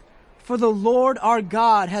 For the Lord our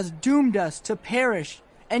God has doomed us to perish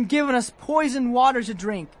and given us poisoned water to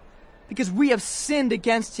drink, because we have sinned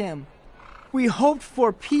against him. We hoped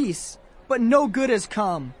for peace, but no good has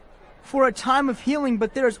come. For a time of healing,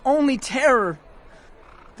 but there is only terror.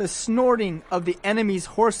 The snorting of the enemy's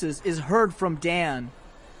horses is heard from Dan.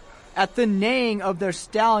 At the neighing of their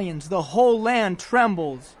stallions, the whole land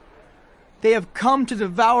trembles. They have come to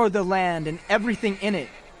devour the land and everything in it,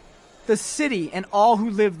 the city and all who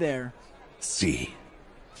live there. See,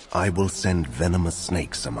 I will send venomous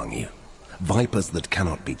snakes among you, vipers that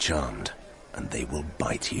cannot be charmed, and they will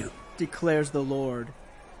bite you, declares the Lord.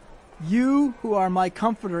 You who are my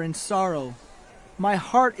comforter in sorrow, my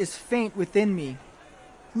heart is faint within me.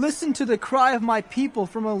 Listen to the cry of my people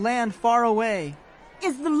from a land far away.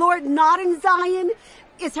 Is the Lord not in Zion?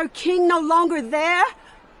 Is her king no longer there?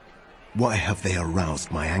 Why have they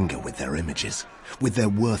aroused my anger with their images, with their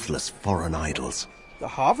worthless foreign idols? The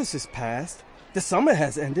harvest is past, the summer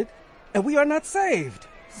has ended, and we are not saved.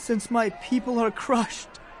 Since my people are crushed,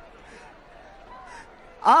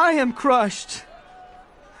 I am crushed.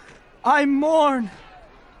 I mourn,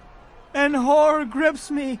 and horror grips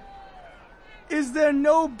me. Is there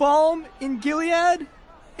no balm in Gilead?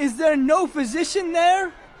 Is there no physician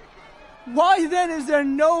there? Why then is there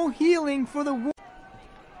no healing for the wound?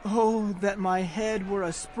 Oh, that my head were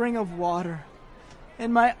a spring of water,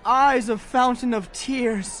 and my eyes a fountain of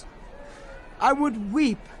tears. I would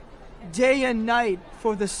weep day and night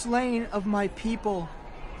for the slain of my people.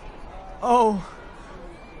 Oh,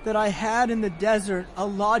 that I had in the desert a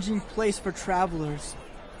lodging place for travelers,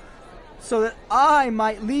 so that I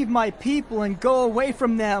might leave my people and go away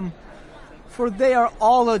from them, for they are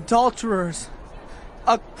all adulterers,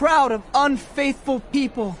 a crowd of unfaithful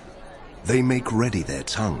people. They make ready their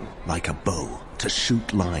tongue like a bow to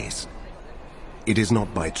shoot lies. It is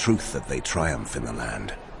not by truth that they triumph in the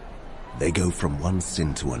land. They go from one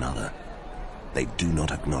sin to another. They do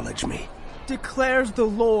not acknowledge me, declares the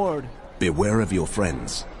Lord. Beware of your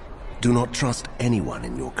friends. Do not trust anyone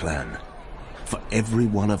in your clan, for every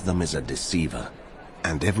one of them is a deceiver,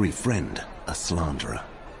 and every friend a slanderer.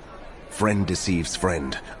 Friend deceives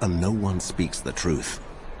friend, and no one speaks the truth.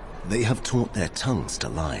 They have taught their tongues to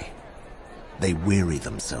lie. They weary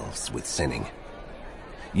themselves with sinning.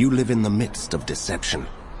 You live in the midst of deception.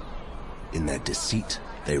 In their deceit,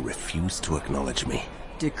 they refuse to acknowledge me,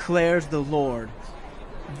 declares the Lord.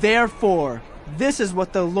 Therefore, this is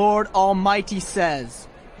what the Lord Almighty says.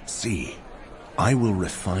 See, I will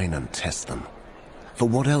refine and test them. For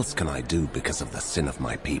what else can I do because of the sin of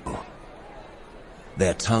my people?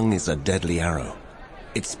 Their tongue is a deadly arrow.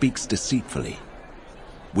 It speaks deceitfully.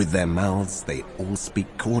 With their mouths, they all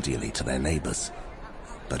speak cordially to their neighbors,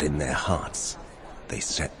 but in their hearts, they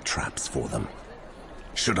set traps for them.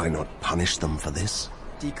 Should I not punish them for this?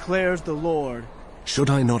 Declares the Lord. Should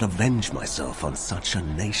I not avenge myself on such a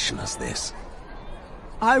nation as this?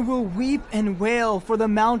 I will weep and wail for the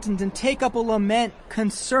mountains and take up a lament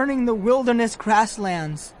concerning the wilderness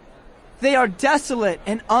grasslands. They are desolate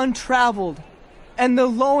and untraveled, and the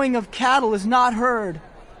lowing of cattle is not heard.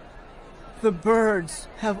 The birds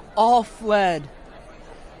have all fled,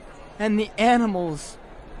 and the animals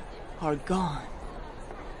are gone.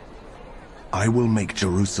 I will make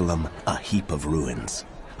Jerusalem a heap of ruins,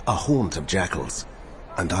 a haunt of jackals,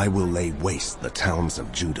 and I will lay waste the towns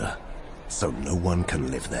of Judah, so no one can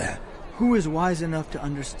live there. Who is wise enough to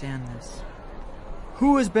understand this?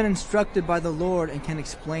 Who has been instructed by the Lord and can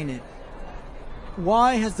explain it?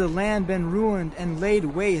 Why has the land been ruined and laid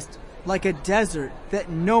waste like a desert that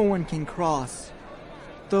no one can cross?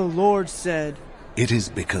 The Lord said, It is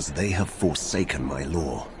because they have forsaken my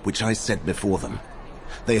law, which I set before them.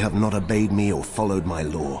 They have not obeyed me or followed my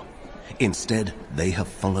law. Instead, they have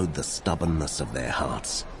followed the stubbornness of their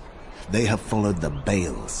hearts. They have followed the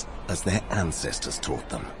Baals, as their ancestors taught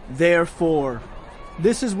them. Therefore,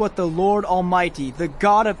 this is what the Lord Almighty, the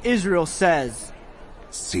God of Israel, says.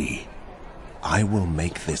 See, I will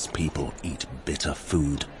make this people eat bitter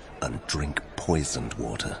food and drink poisoned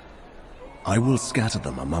water. I will scatter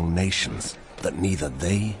them among nations that neither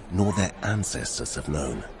they nor their ancestors have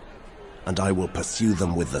known. And I will pursue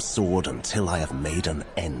them with the sword until I have made an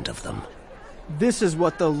end of them. This is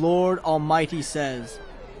what the Lord Almighty says.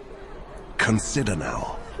 Consider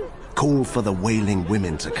now. Call for the wailing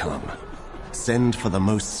women to come. Send for the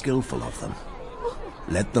most skillful of them.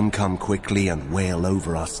 Let them come quickly and wail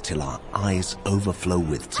over us till our eyes overflow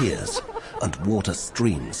with tears and water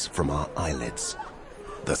streams from our eyelids.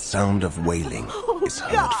 The sound of wailing is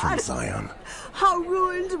heard from Zion. How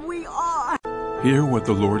ruined we are! Hear what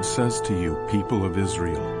the Lord says to you, people of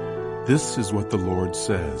Israel. This is what the Lord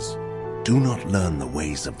says. Do not learn the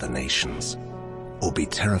ways of the nations, or be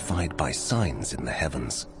terrified by signs in the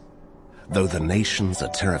heavens, though the nations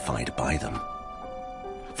are terrified by them.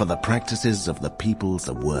 For the practices of the peoples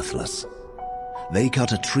are worthless. They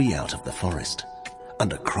cut a tree out of the forest,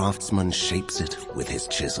 and a craftsman shapes it with his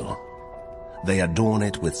chisel. They adorn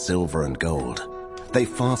it with silver and gold. They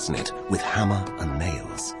fasten it with hammer and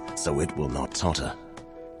nails, so it will not totter.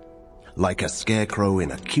 Like a scarecrow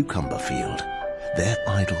in a cucumber field, their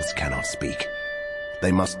idols cannot speak.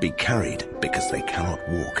 They must be carried because they cannot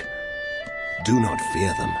walk. Do not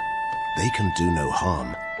fear them. They can do no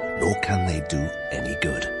harm, nor can they do any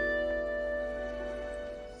good.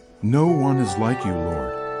 No one is like you,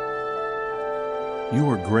 Lord. You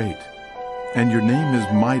are great, and your name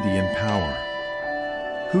is mighty in power.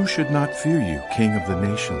 Who should not fear you, King of the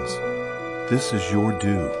nations? This is your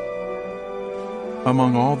due.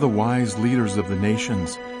 Among all the wise leaders of the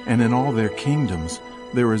nations, and in all their kingdoms,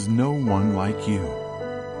 there is no one like you.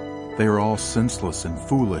 They are all senseless and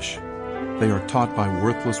foolish. They are taught by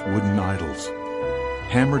worthless wooden idols.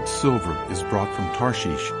 Hammered silver is brought from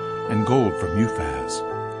Tarshish, and gold from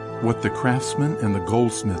Uphaz. What the craftsman and the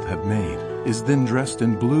goldsmith have made is then dressed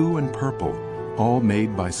in blue and purple, all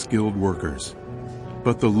made by skilled workers.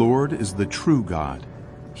 But the Lord is the true God.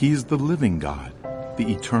 He is the living God,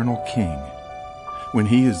 the eternal King. When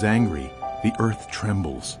he is angry, the earth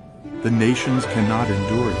trembles. The nations cannot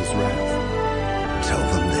endure his wrath. Tell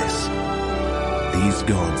them this. These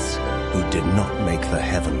gods, who did not make the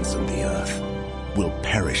heavens and the earth, will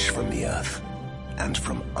perish from the earth and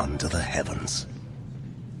from under the heavens.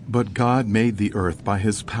 But God made the earth by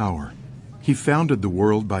his power. He founded the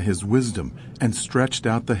world by his wisdom and stretched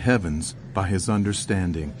out the heavens by his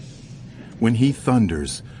understanding. When he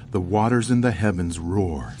thunders, the waters in the heavens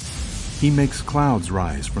roar. He makes clouds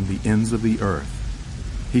rise from the ends of the earth.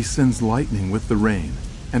 He sends lightning with the rain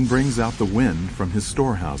and brings out the wind from his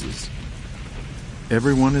storehouses.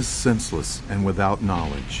 Everyone is senseless and without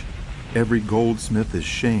knowledge. Every goldsmith is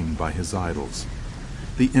shamed by his idols.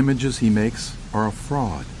 The images he makes are a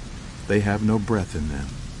fraud. They have no breath in them.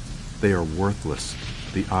 They are worthless,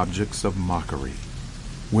 the objects of mockery.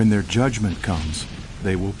 When their judgment comes,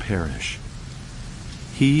 they will perish.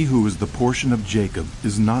 He who is the portion of Jacob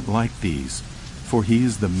is not like these, for he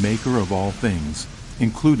is the maker of all things,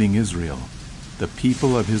 including Israel, the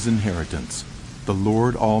people of his inheritance. The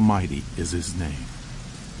Lord Almighty is his name.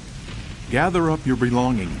 Gather up your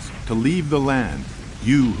belongings to leave the land,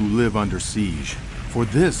 you who live under siege, for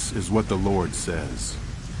this is what the Lord says.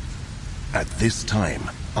 At this time,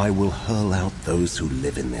 I will hurl out those who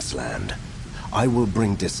live in this land. I will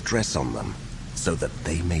bring distress on them, so that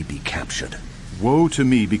they may be captured. Woe to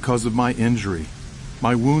me because of my injury.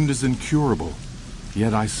 My wound is incurable.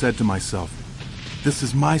 Yet I said to myself, this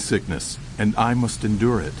is my sickness, and I must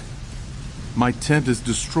endure it. My tent is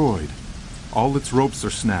destroyed. All its ropes are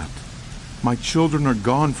snapped. My children are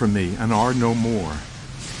gone from me and are no more.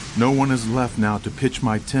 No one is left now to pitch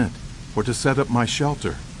my tent or to set up my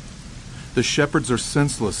shelter. The shepherds are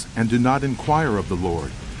senseless and do not inquire of the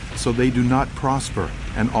Lord, so they do not prosper,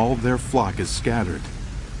 and all their flock is scattered.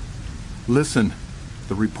 Listen,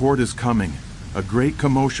 the report is coming, a great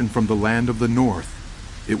commotion from the land of the north.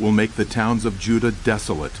 It will make the towns of Judah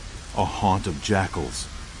desolate, a haunt of jackals.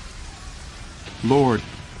 Lord,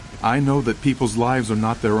 I know that people's lives are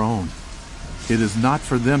not their own. It is not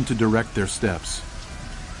for them to direct their steps.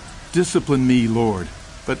 Discipline me, Lord,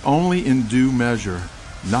 but only in due measure,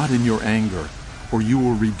 not in your anger, or you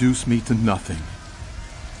will reduce me to nothing.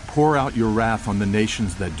 Pour out your wrath on the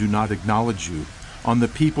nations that do not acknowledge you, on the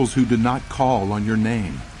peoples who do not call on your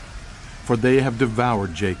name. for they have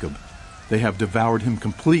devoured Jacob. They have devoured him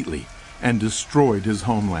completely and destroyed his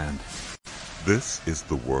homeland. This is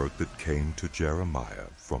the word that came to Jeremiah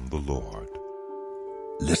from the Lord.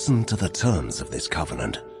 Listen to the terms of this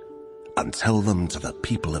covenant, and tell them to the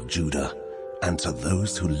people of Judah and to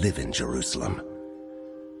those who live in Jerusalem.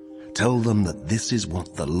 Tell them that this is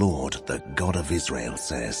what the Lord, the God of Israel,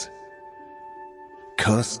 says.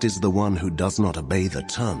 Cursed is the one who does not obey the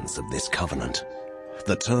terms of this covenant,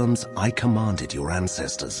 the terms I commanded your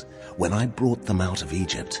ancestors when I brought them out of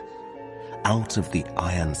Egypt, out of the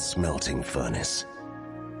iron smelting furnace.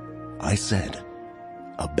 I said,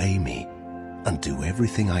 obey me and do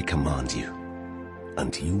everything I command you,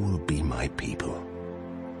 and you will be my people,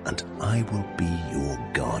 and I will be your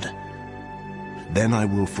God. Then I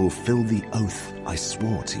will fulfill the oath I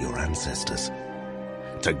swore to your ancestors,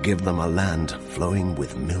 to give them a land flowing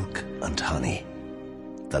with milk and honey,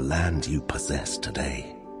 the land you possess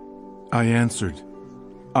today. I answered,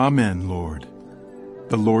 Amen, Lord.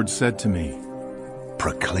 The Lord said to me,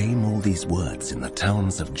 proclaim all these words in the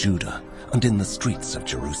towns of Judah and in the streets of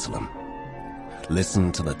Jerusalem.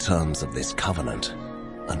 Listen to the terms of this covenant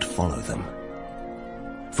and follow them.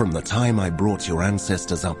 From the time I brought your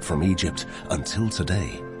ancestors up from Egypt until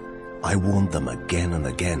today, I warned them again and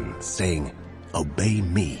again, saying, obey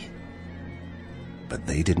me. But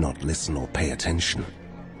they did not listen or pay attention.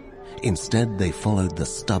 Instead, they followed the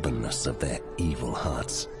stubbornness of their evil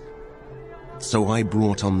hearts. So I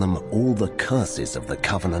brought on them all the curses of the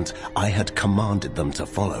covenant I had commanded them to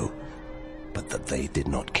follow, but that they did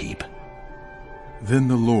not keep. Then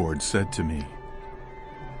the Lord said to me,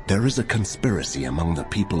 there is a conspiracy among the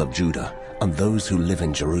people of Judah and those who live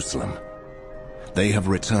in Jerusalem. They have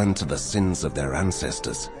returned to the sins of their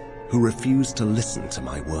ancestors, who refused to listen to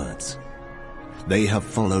my words. They have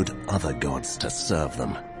followed other gods to serve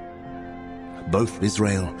them. Both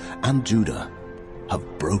Israel and Judah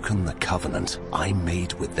have broken the covenant I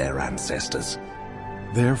made with their ancestors.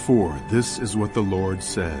 Therefore, this is what the Lord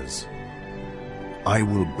says. I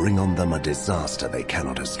will bring on them a disaster they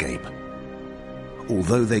cannot escape.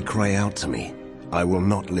 Although they cry out to me, I will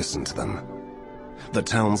not listen to them. The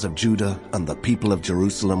towns of Judah and the people of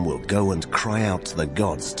Jerusalem will go and cry out to the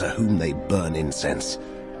gods to whom they burn incense,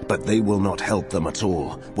 but they will not help them at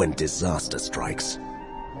all when disaster strikes.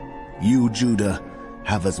 You, Judah,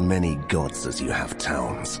 have as many gods as you have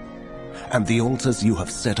towns, and the altars you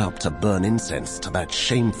have set up to burn incense to that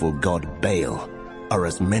shameful god Baal are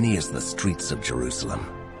as many as the streets of Jerusalem.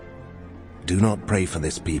 Do not pray for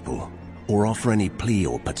this people, or offer any plea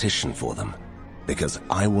or petition for them, because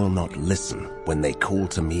I will not listen when they call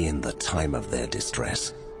to me in the time of their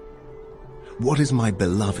distress. What is my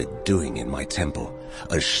beloved doing in my temple,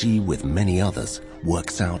 as she with many others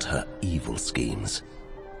works out her evil schemes?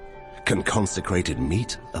 Can consecrated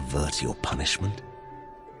meat avert your punishment?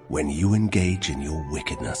 When you engage in your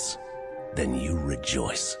wickedness, then you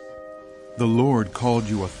rejoice. The Lord called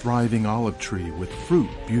you a thriving olive tree with fruit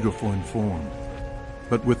beautiful in form.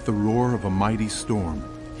 But with the roar of a mighty storm,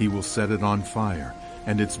 he will set it on fire,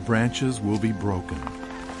 and its branches will be broken.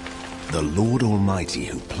 The Lord Almighty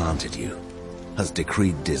who planted you has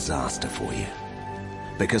decreed disaster for you,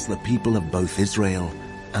 because the people of both Israel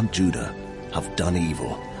and Judah have done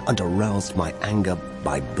evil and aroused my anger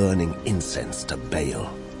by burning incense to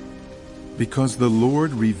Baal. Because the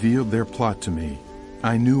Lord revealed their plot to me,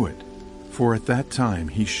 I knew it, for at that time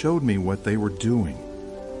he showed me what they were doing.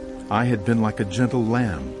 I had been like a gentle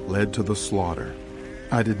lamb led to the slaughter.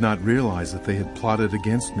 I did not realize that they had plotted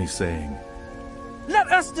against me, saying, let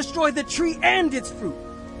us destroy the tree and its fruit.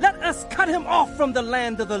 Let us cut him off from the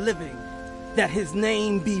land of the living, that his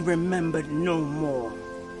name be remembered no more.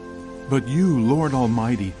 But you, Lord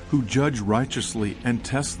Almighty, who judge righteously and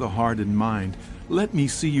test the heart and mind, let me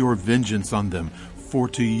see your vengeance on them, for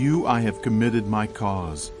to you I have committed my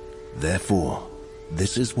cause. Therefore,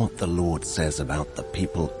 this is what the Lord says about the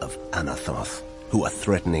people of Anathoth, who are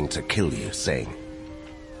threatening to kill you, saying,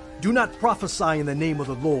 do not prophesy in the name of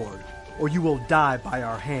the Lord, or you will die by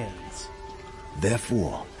our hands.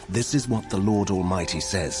 Therefore, this is what the Lord Almighty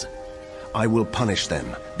says. I will punish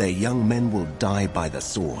them. Their young men will die by the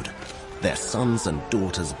sword, their sons and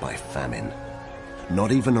daughters by famine.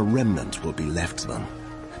 Not even a remnant will be left to them,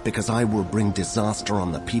 because I will bring disaster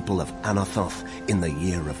on the people of Anathoth in the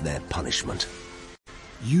year of their punishment.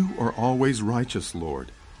 You are always righteous,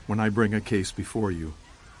 Lord, when I bring a case before you.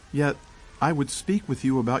 Yet I would speak with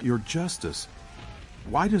you about your justice.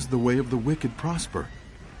 Why does the way of the wicked prosper?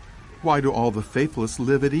 Why do all the faithless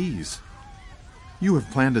live at ease? You have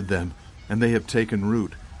planted them, and they have taken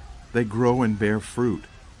root. They grow and bear fruit.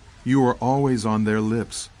 You are always on their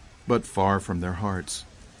lips, but far from their hearts.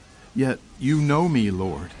 Yet you know me,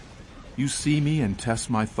 Lord. You see me and test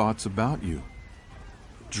my thoughts about you.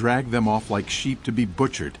 Drag them off like sheep to be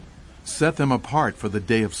butchered. Set them apart for the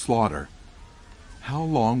day of slaughter. How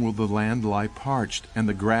long will the land lie parched and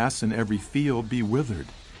the grass in every field be withered?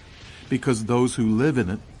 Because those who live in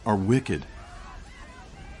it are wicked.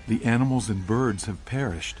 The animals and birds have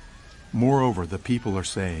perished. Moreover, the people are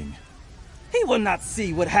saying, He will not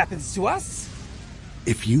see what happens to us.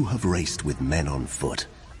 If you have raced with men on foot,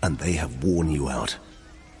 and they have worn you out,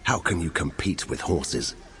 how can you compete with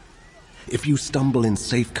horses? If you stumble in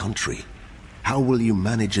safe country, how will you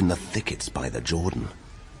manage in the thickets by the Jordan?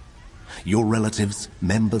 Your relatives,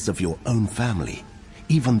 members of your own family,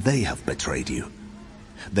 even they have betrayed you.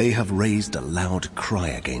 They have raised a loud cry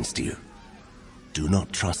against you. Do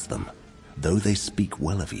not trust them, though they speak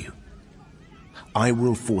well of you. I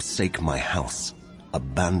will forsake my house,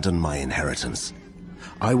 abandon my inheritance.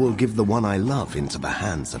 I will give the one I love into the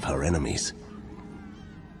hands of her enemies.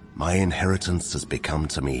 My inheritance has become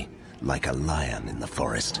to me like a lion in the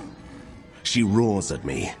forest. She roars at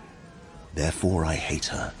me, therefore I hate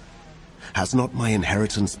her. Has not my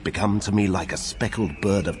inheritance become to me like a speckled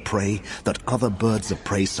bird of prey that other birds of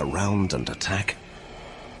prey surround and attack?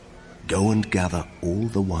 Go and gather all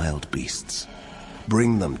the wild beasts.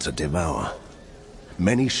 Bring them to devour.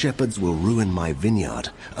 Many shepherds will ruin my vineyard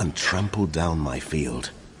and trample down my field.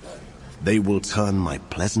 They will turn my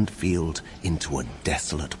pleasant field into a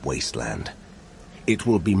desolate wasteland. It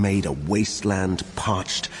will be made a wasteland,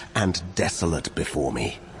 parched and desolate before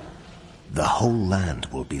me. The whole land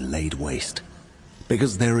will be laid waste,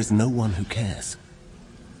 because there is no one who cares.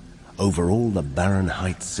 Over all the barren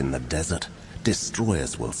heights in the desert,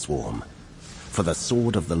 destroyers will swarm, for the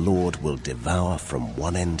sword of the Lord will devour from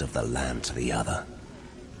one end of the land to the other.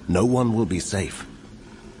 No one will be safe.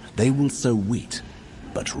 They will sow wheat,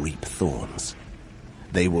 but reap thorns.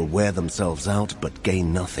 They will wear themselves out, but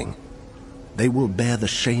gain nothing. They will bear the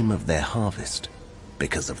shame of their harvest,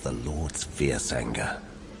 because of the Lord's fierce anger.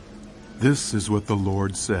 This is what the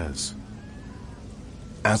Lord says.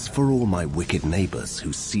 As for all my wicked neighbors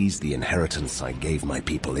who seize the inheritance I gave my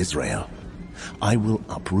people Israel, I will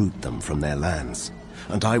uproot them from their lands,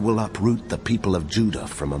 and I will uproot the people of Judah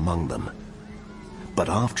from among them. But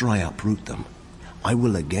after I uproot them, I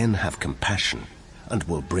will again have compassion, and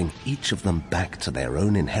will bring each of them back to their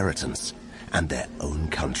own inheritance and their own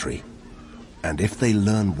country. And if they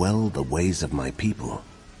learn well the ways of my people,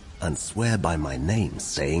 and swear by my name,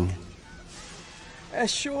 saying,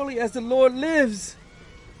 As surely as the Lord lives,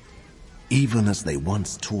 even as they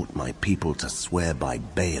once taught my people to swear by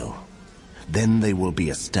Baal, then they will be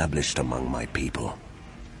established among my people.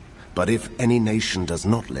 But if any nation does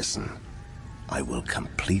not listen, I will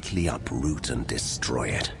completely uproot and destroy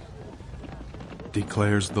it,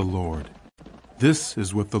 declares the Lord. This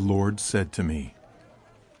is what the Lord said to me.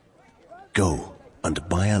 Go and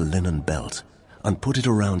buy a linen belt and put it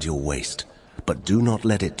around your waist, but do not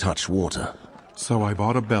let it touch water. So I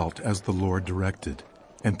bought a belt as the Lord directed,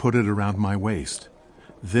 and put it around my waist.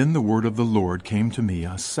 Then the word of the Lord came to me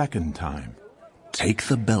a second time. Take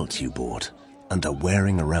the belt you bought and are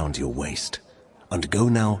wearing around your waist, and go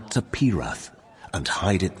now to Pirath, and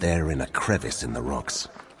hide it there in a crevice in the rocks.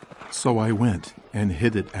 So I went and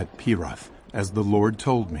hid it at Pirath, as the Lord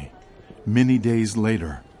told me. Many days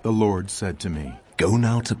later, the Lord said to me, Go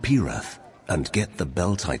now to Pirath, and get the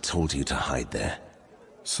belt I told you to hide there.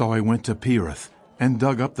 So I went to Pirath, and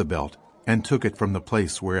dug up the belt, and took it from the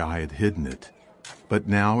place where I had hidden it. But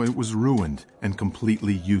now it was ruined and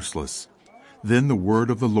completely useless. Then the word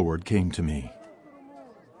of the Lord came to me.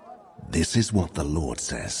 This is what the Lord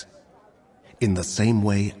says. In the same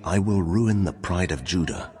way I will ruin the pride of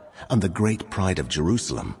Judah and the great pride of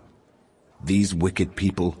Jerusalem. These wicked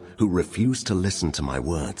people who refuse to listen to my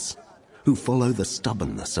words, who follow the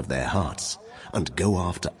stubbornness of their hearts and go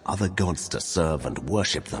after other gods to serve and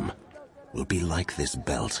worship them, will be like this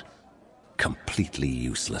belt, completely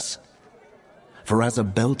useless. For as a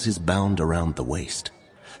belt is bound around the waist,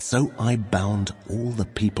 so I bound all the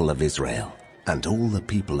people of Israel and all the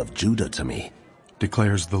people of Judah to me,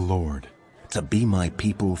 declares the Lord, to be my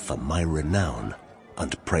people for my renown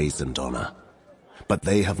and praise and honor. But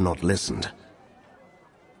they have not listened.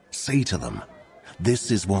 Say to them,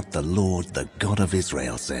 This is what the Lord, the God of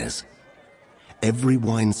Israel, says. Every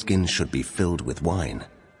wineskin should be filled with wine.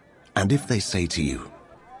 And if they say to you,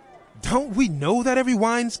 Don't we know that every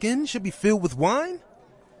wineskin should be filled with wine?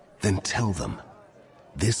 Then tell them,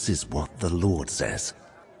 This is what the Lord says.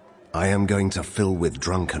 I am going to fill with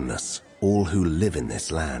drunkenness all who live in this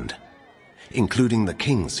land, including the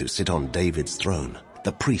kings who sit on David's throne,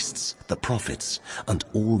 the priests, the prophets, and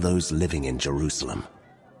all those living in Jerusalem.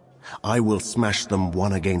 I will smash them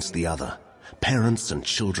one against the other, parents and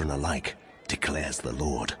children alike, declares the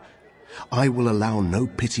Lord. I will allow no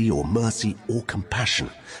pity or mercy or compassion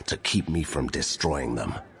to keep me from destroying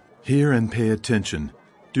them. Hear and pay attention.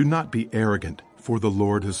 Do not be arrogant, for the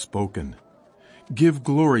Lord has spoken. Give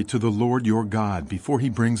glory to the Lord your God before he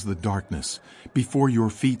brings the darkness, before your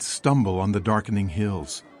feet stumble on the darkening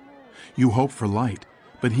hills. You hope for light,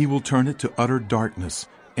 but he will turn it to utter darkness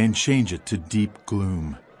and change it to deep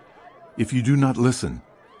gloom. If you do not listen,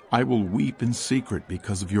 I will weep in secret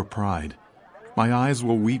because of your pride. My eyes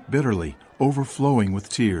will weep bitterly, overflowing with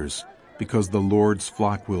tears, because the Lord's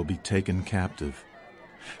flock will be taken captive.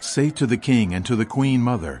 Say to the king and to the queen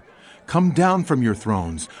mother, "Come down from your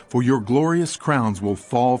thrones, for your glorious crowns will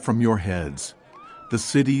fall from your heads. The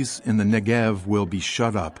cities in the Negev will be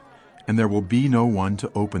shut up, and there will be no one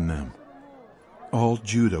to open them. All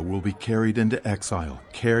Judah will be carried into exile,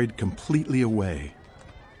 carried completely away.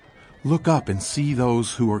 Look up and see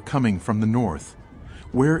those who are coming from the north.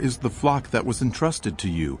 Where is the flock that was entrusted to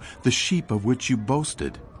you, the sheep of which you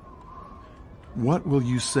boasted? What will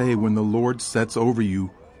you say when the Lord sets over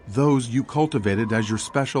you those you cultivated as your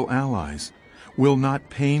special allies? Will not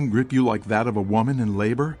pain grip you like that of a woman in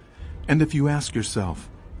labor? And if you ask yourself,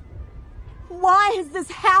 why has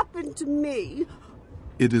this happened to me?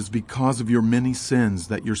 It is because of your many sins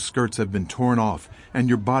that your skirts have been torn off and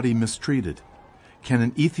your body mistreated. Can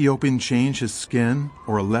an Ethiopian change his skin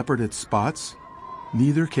or a leopard its spots?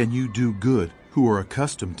 Neither can you do good who are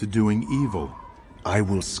accustomed to doing evil. I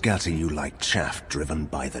will scatter you like chaff driven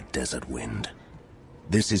by the desert wind.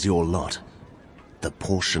 This is your lot, the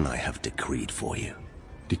portion I have decreed for you,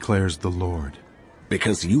 declares the Lord.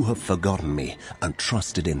 Because you have forgotten me and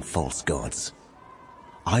trusted in false gods.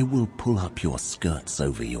 I will pull up your skirts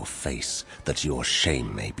over your face, that your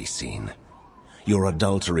shame may be seen. Your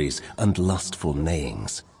adulteries and lustful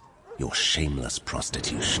neighings, your shameless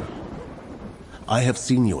prostitution. I have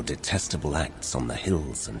seen your detestable acts on the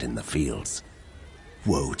hills and in the fields.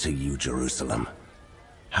 Woe to you, Jerusalem!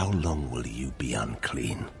 How long will you be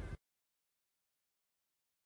unclean?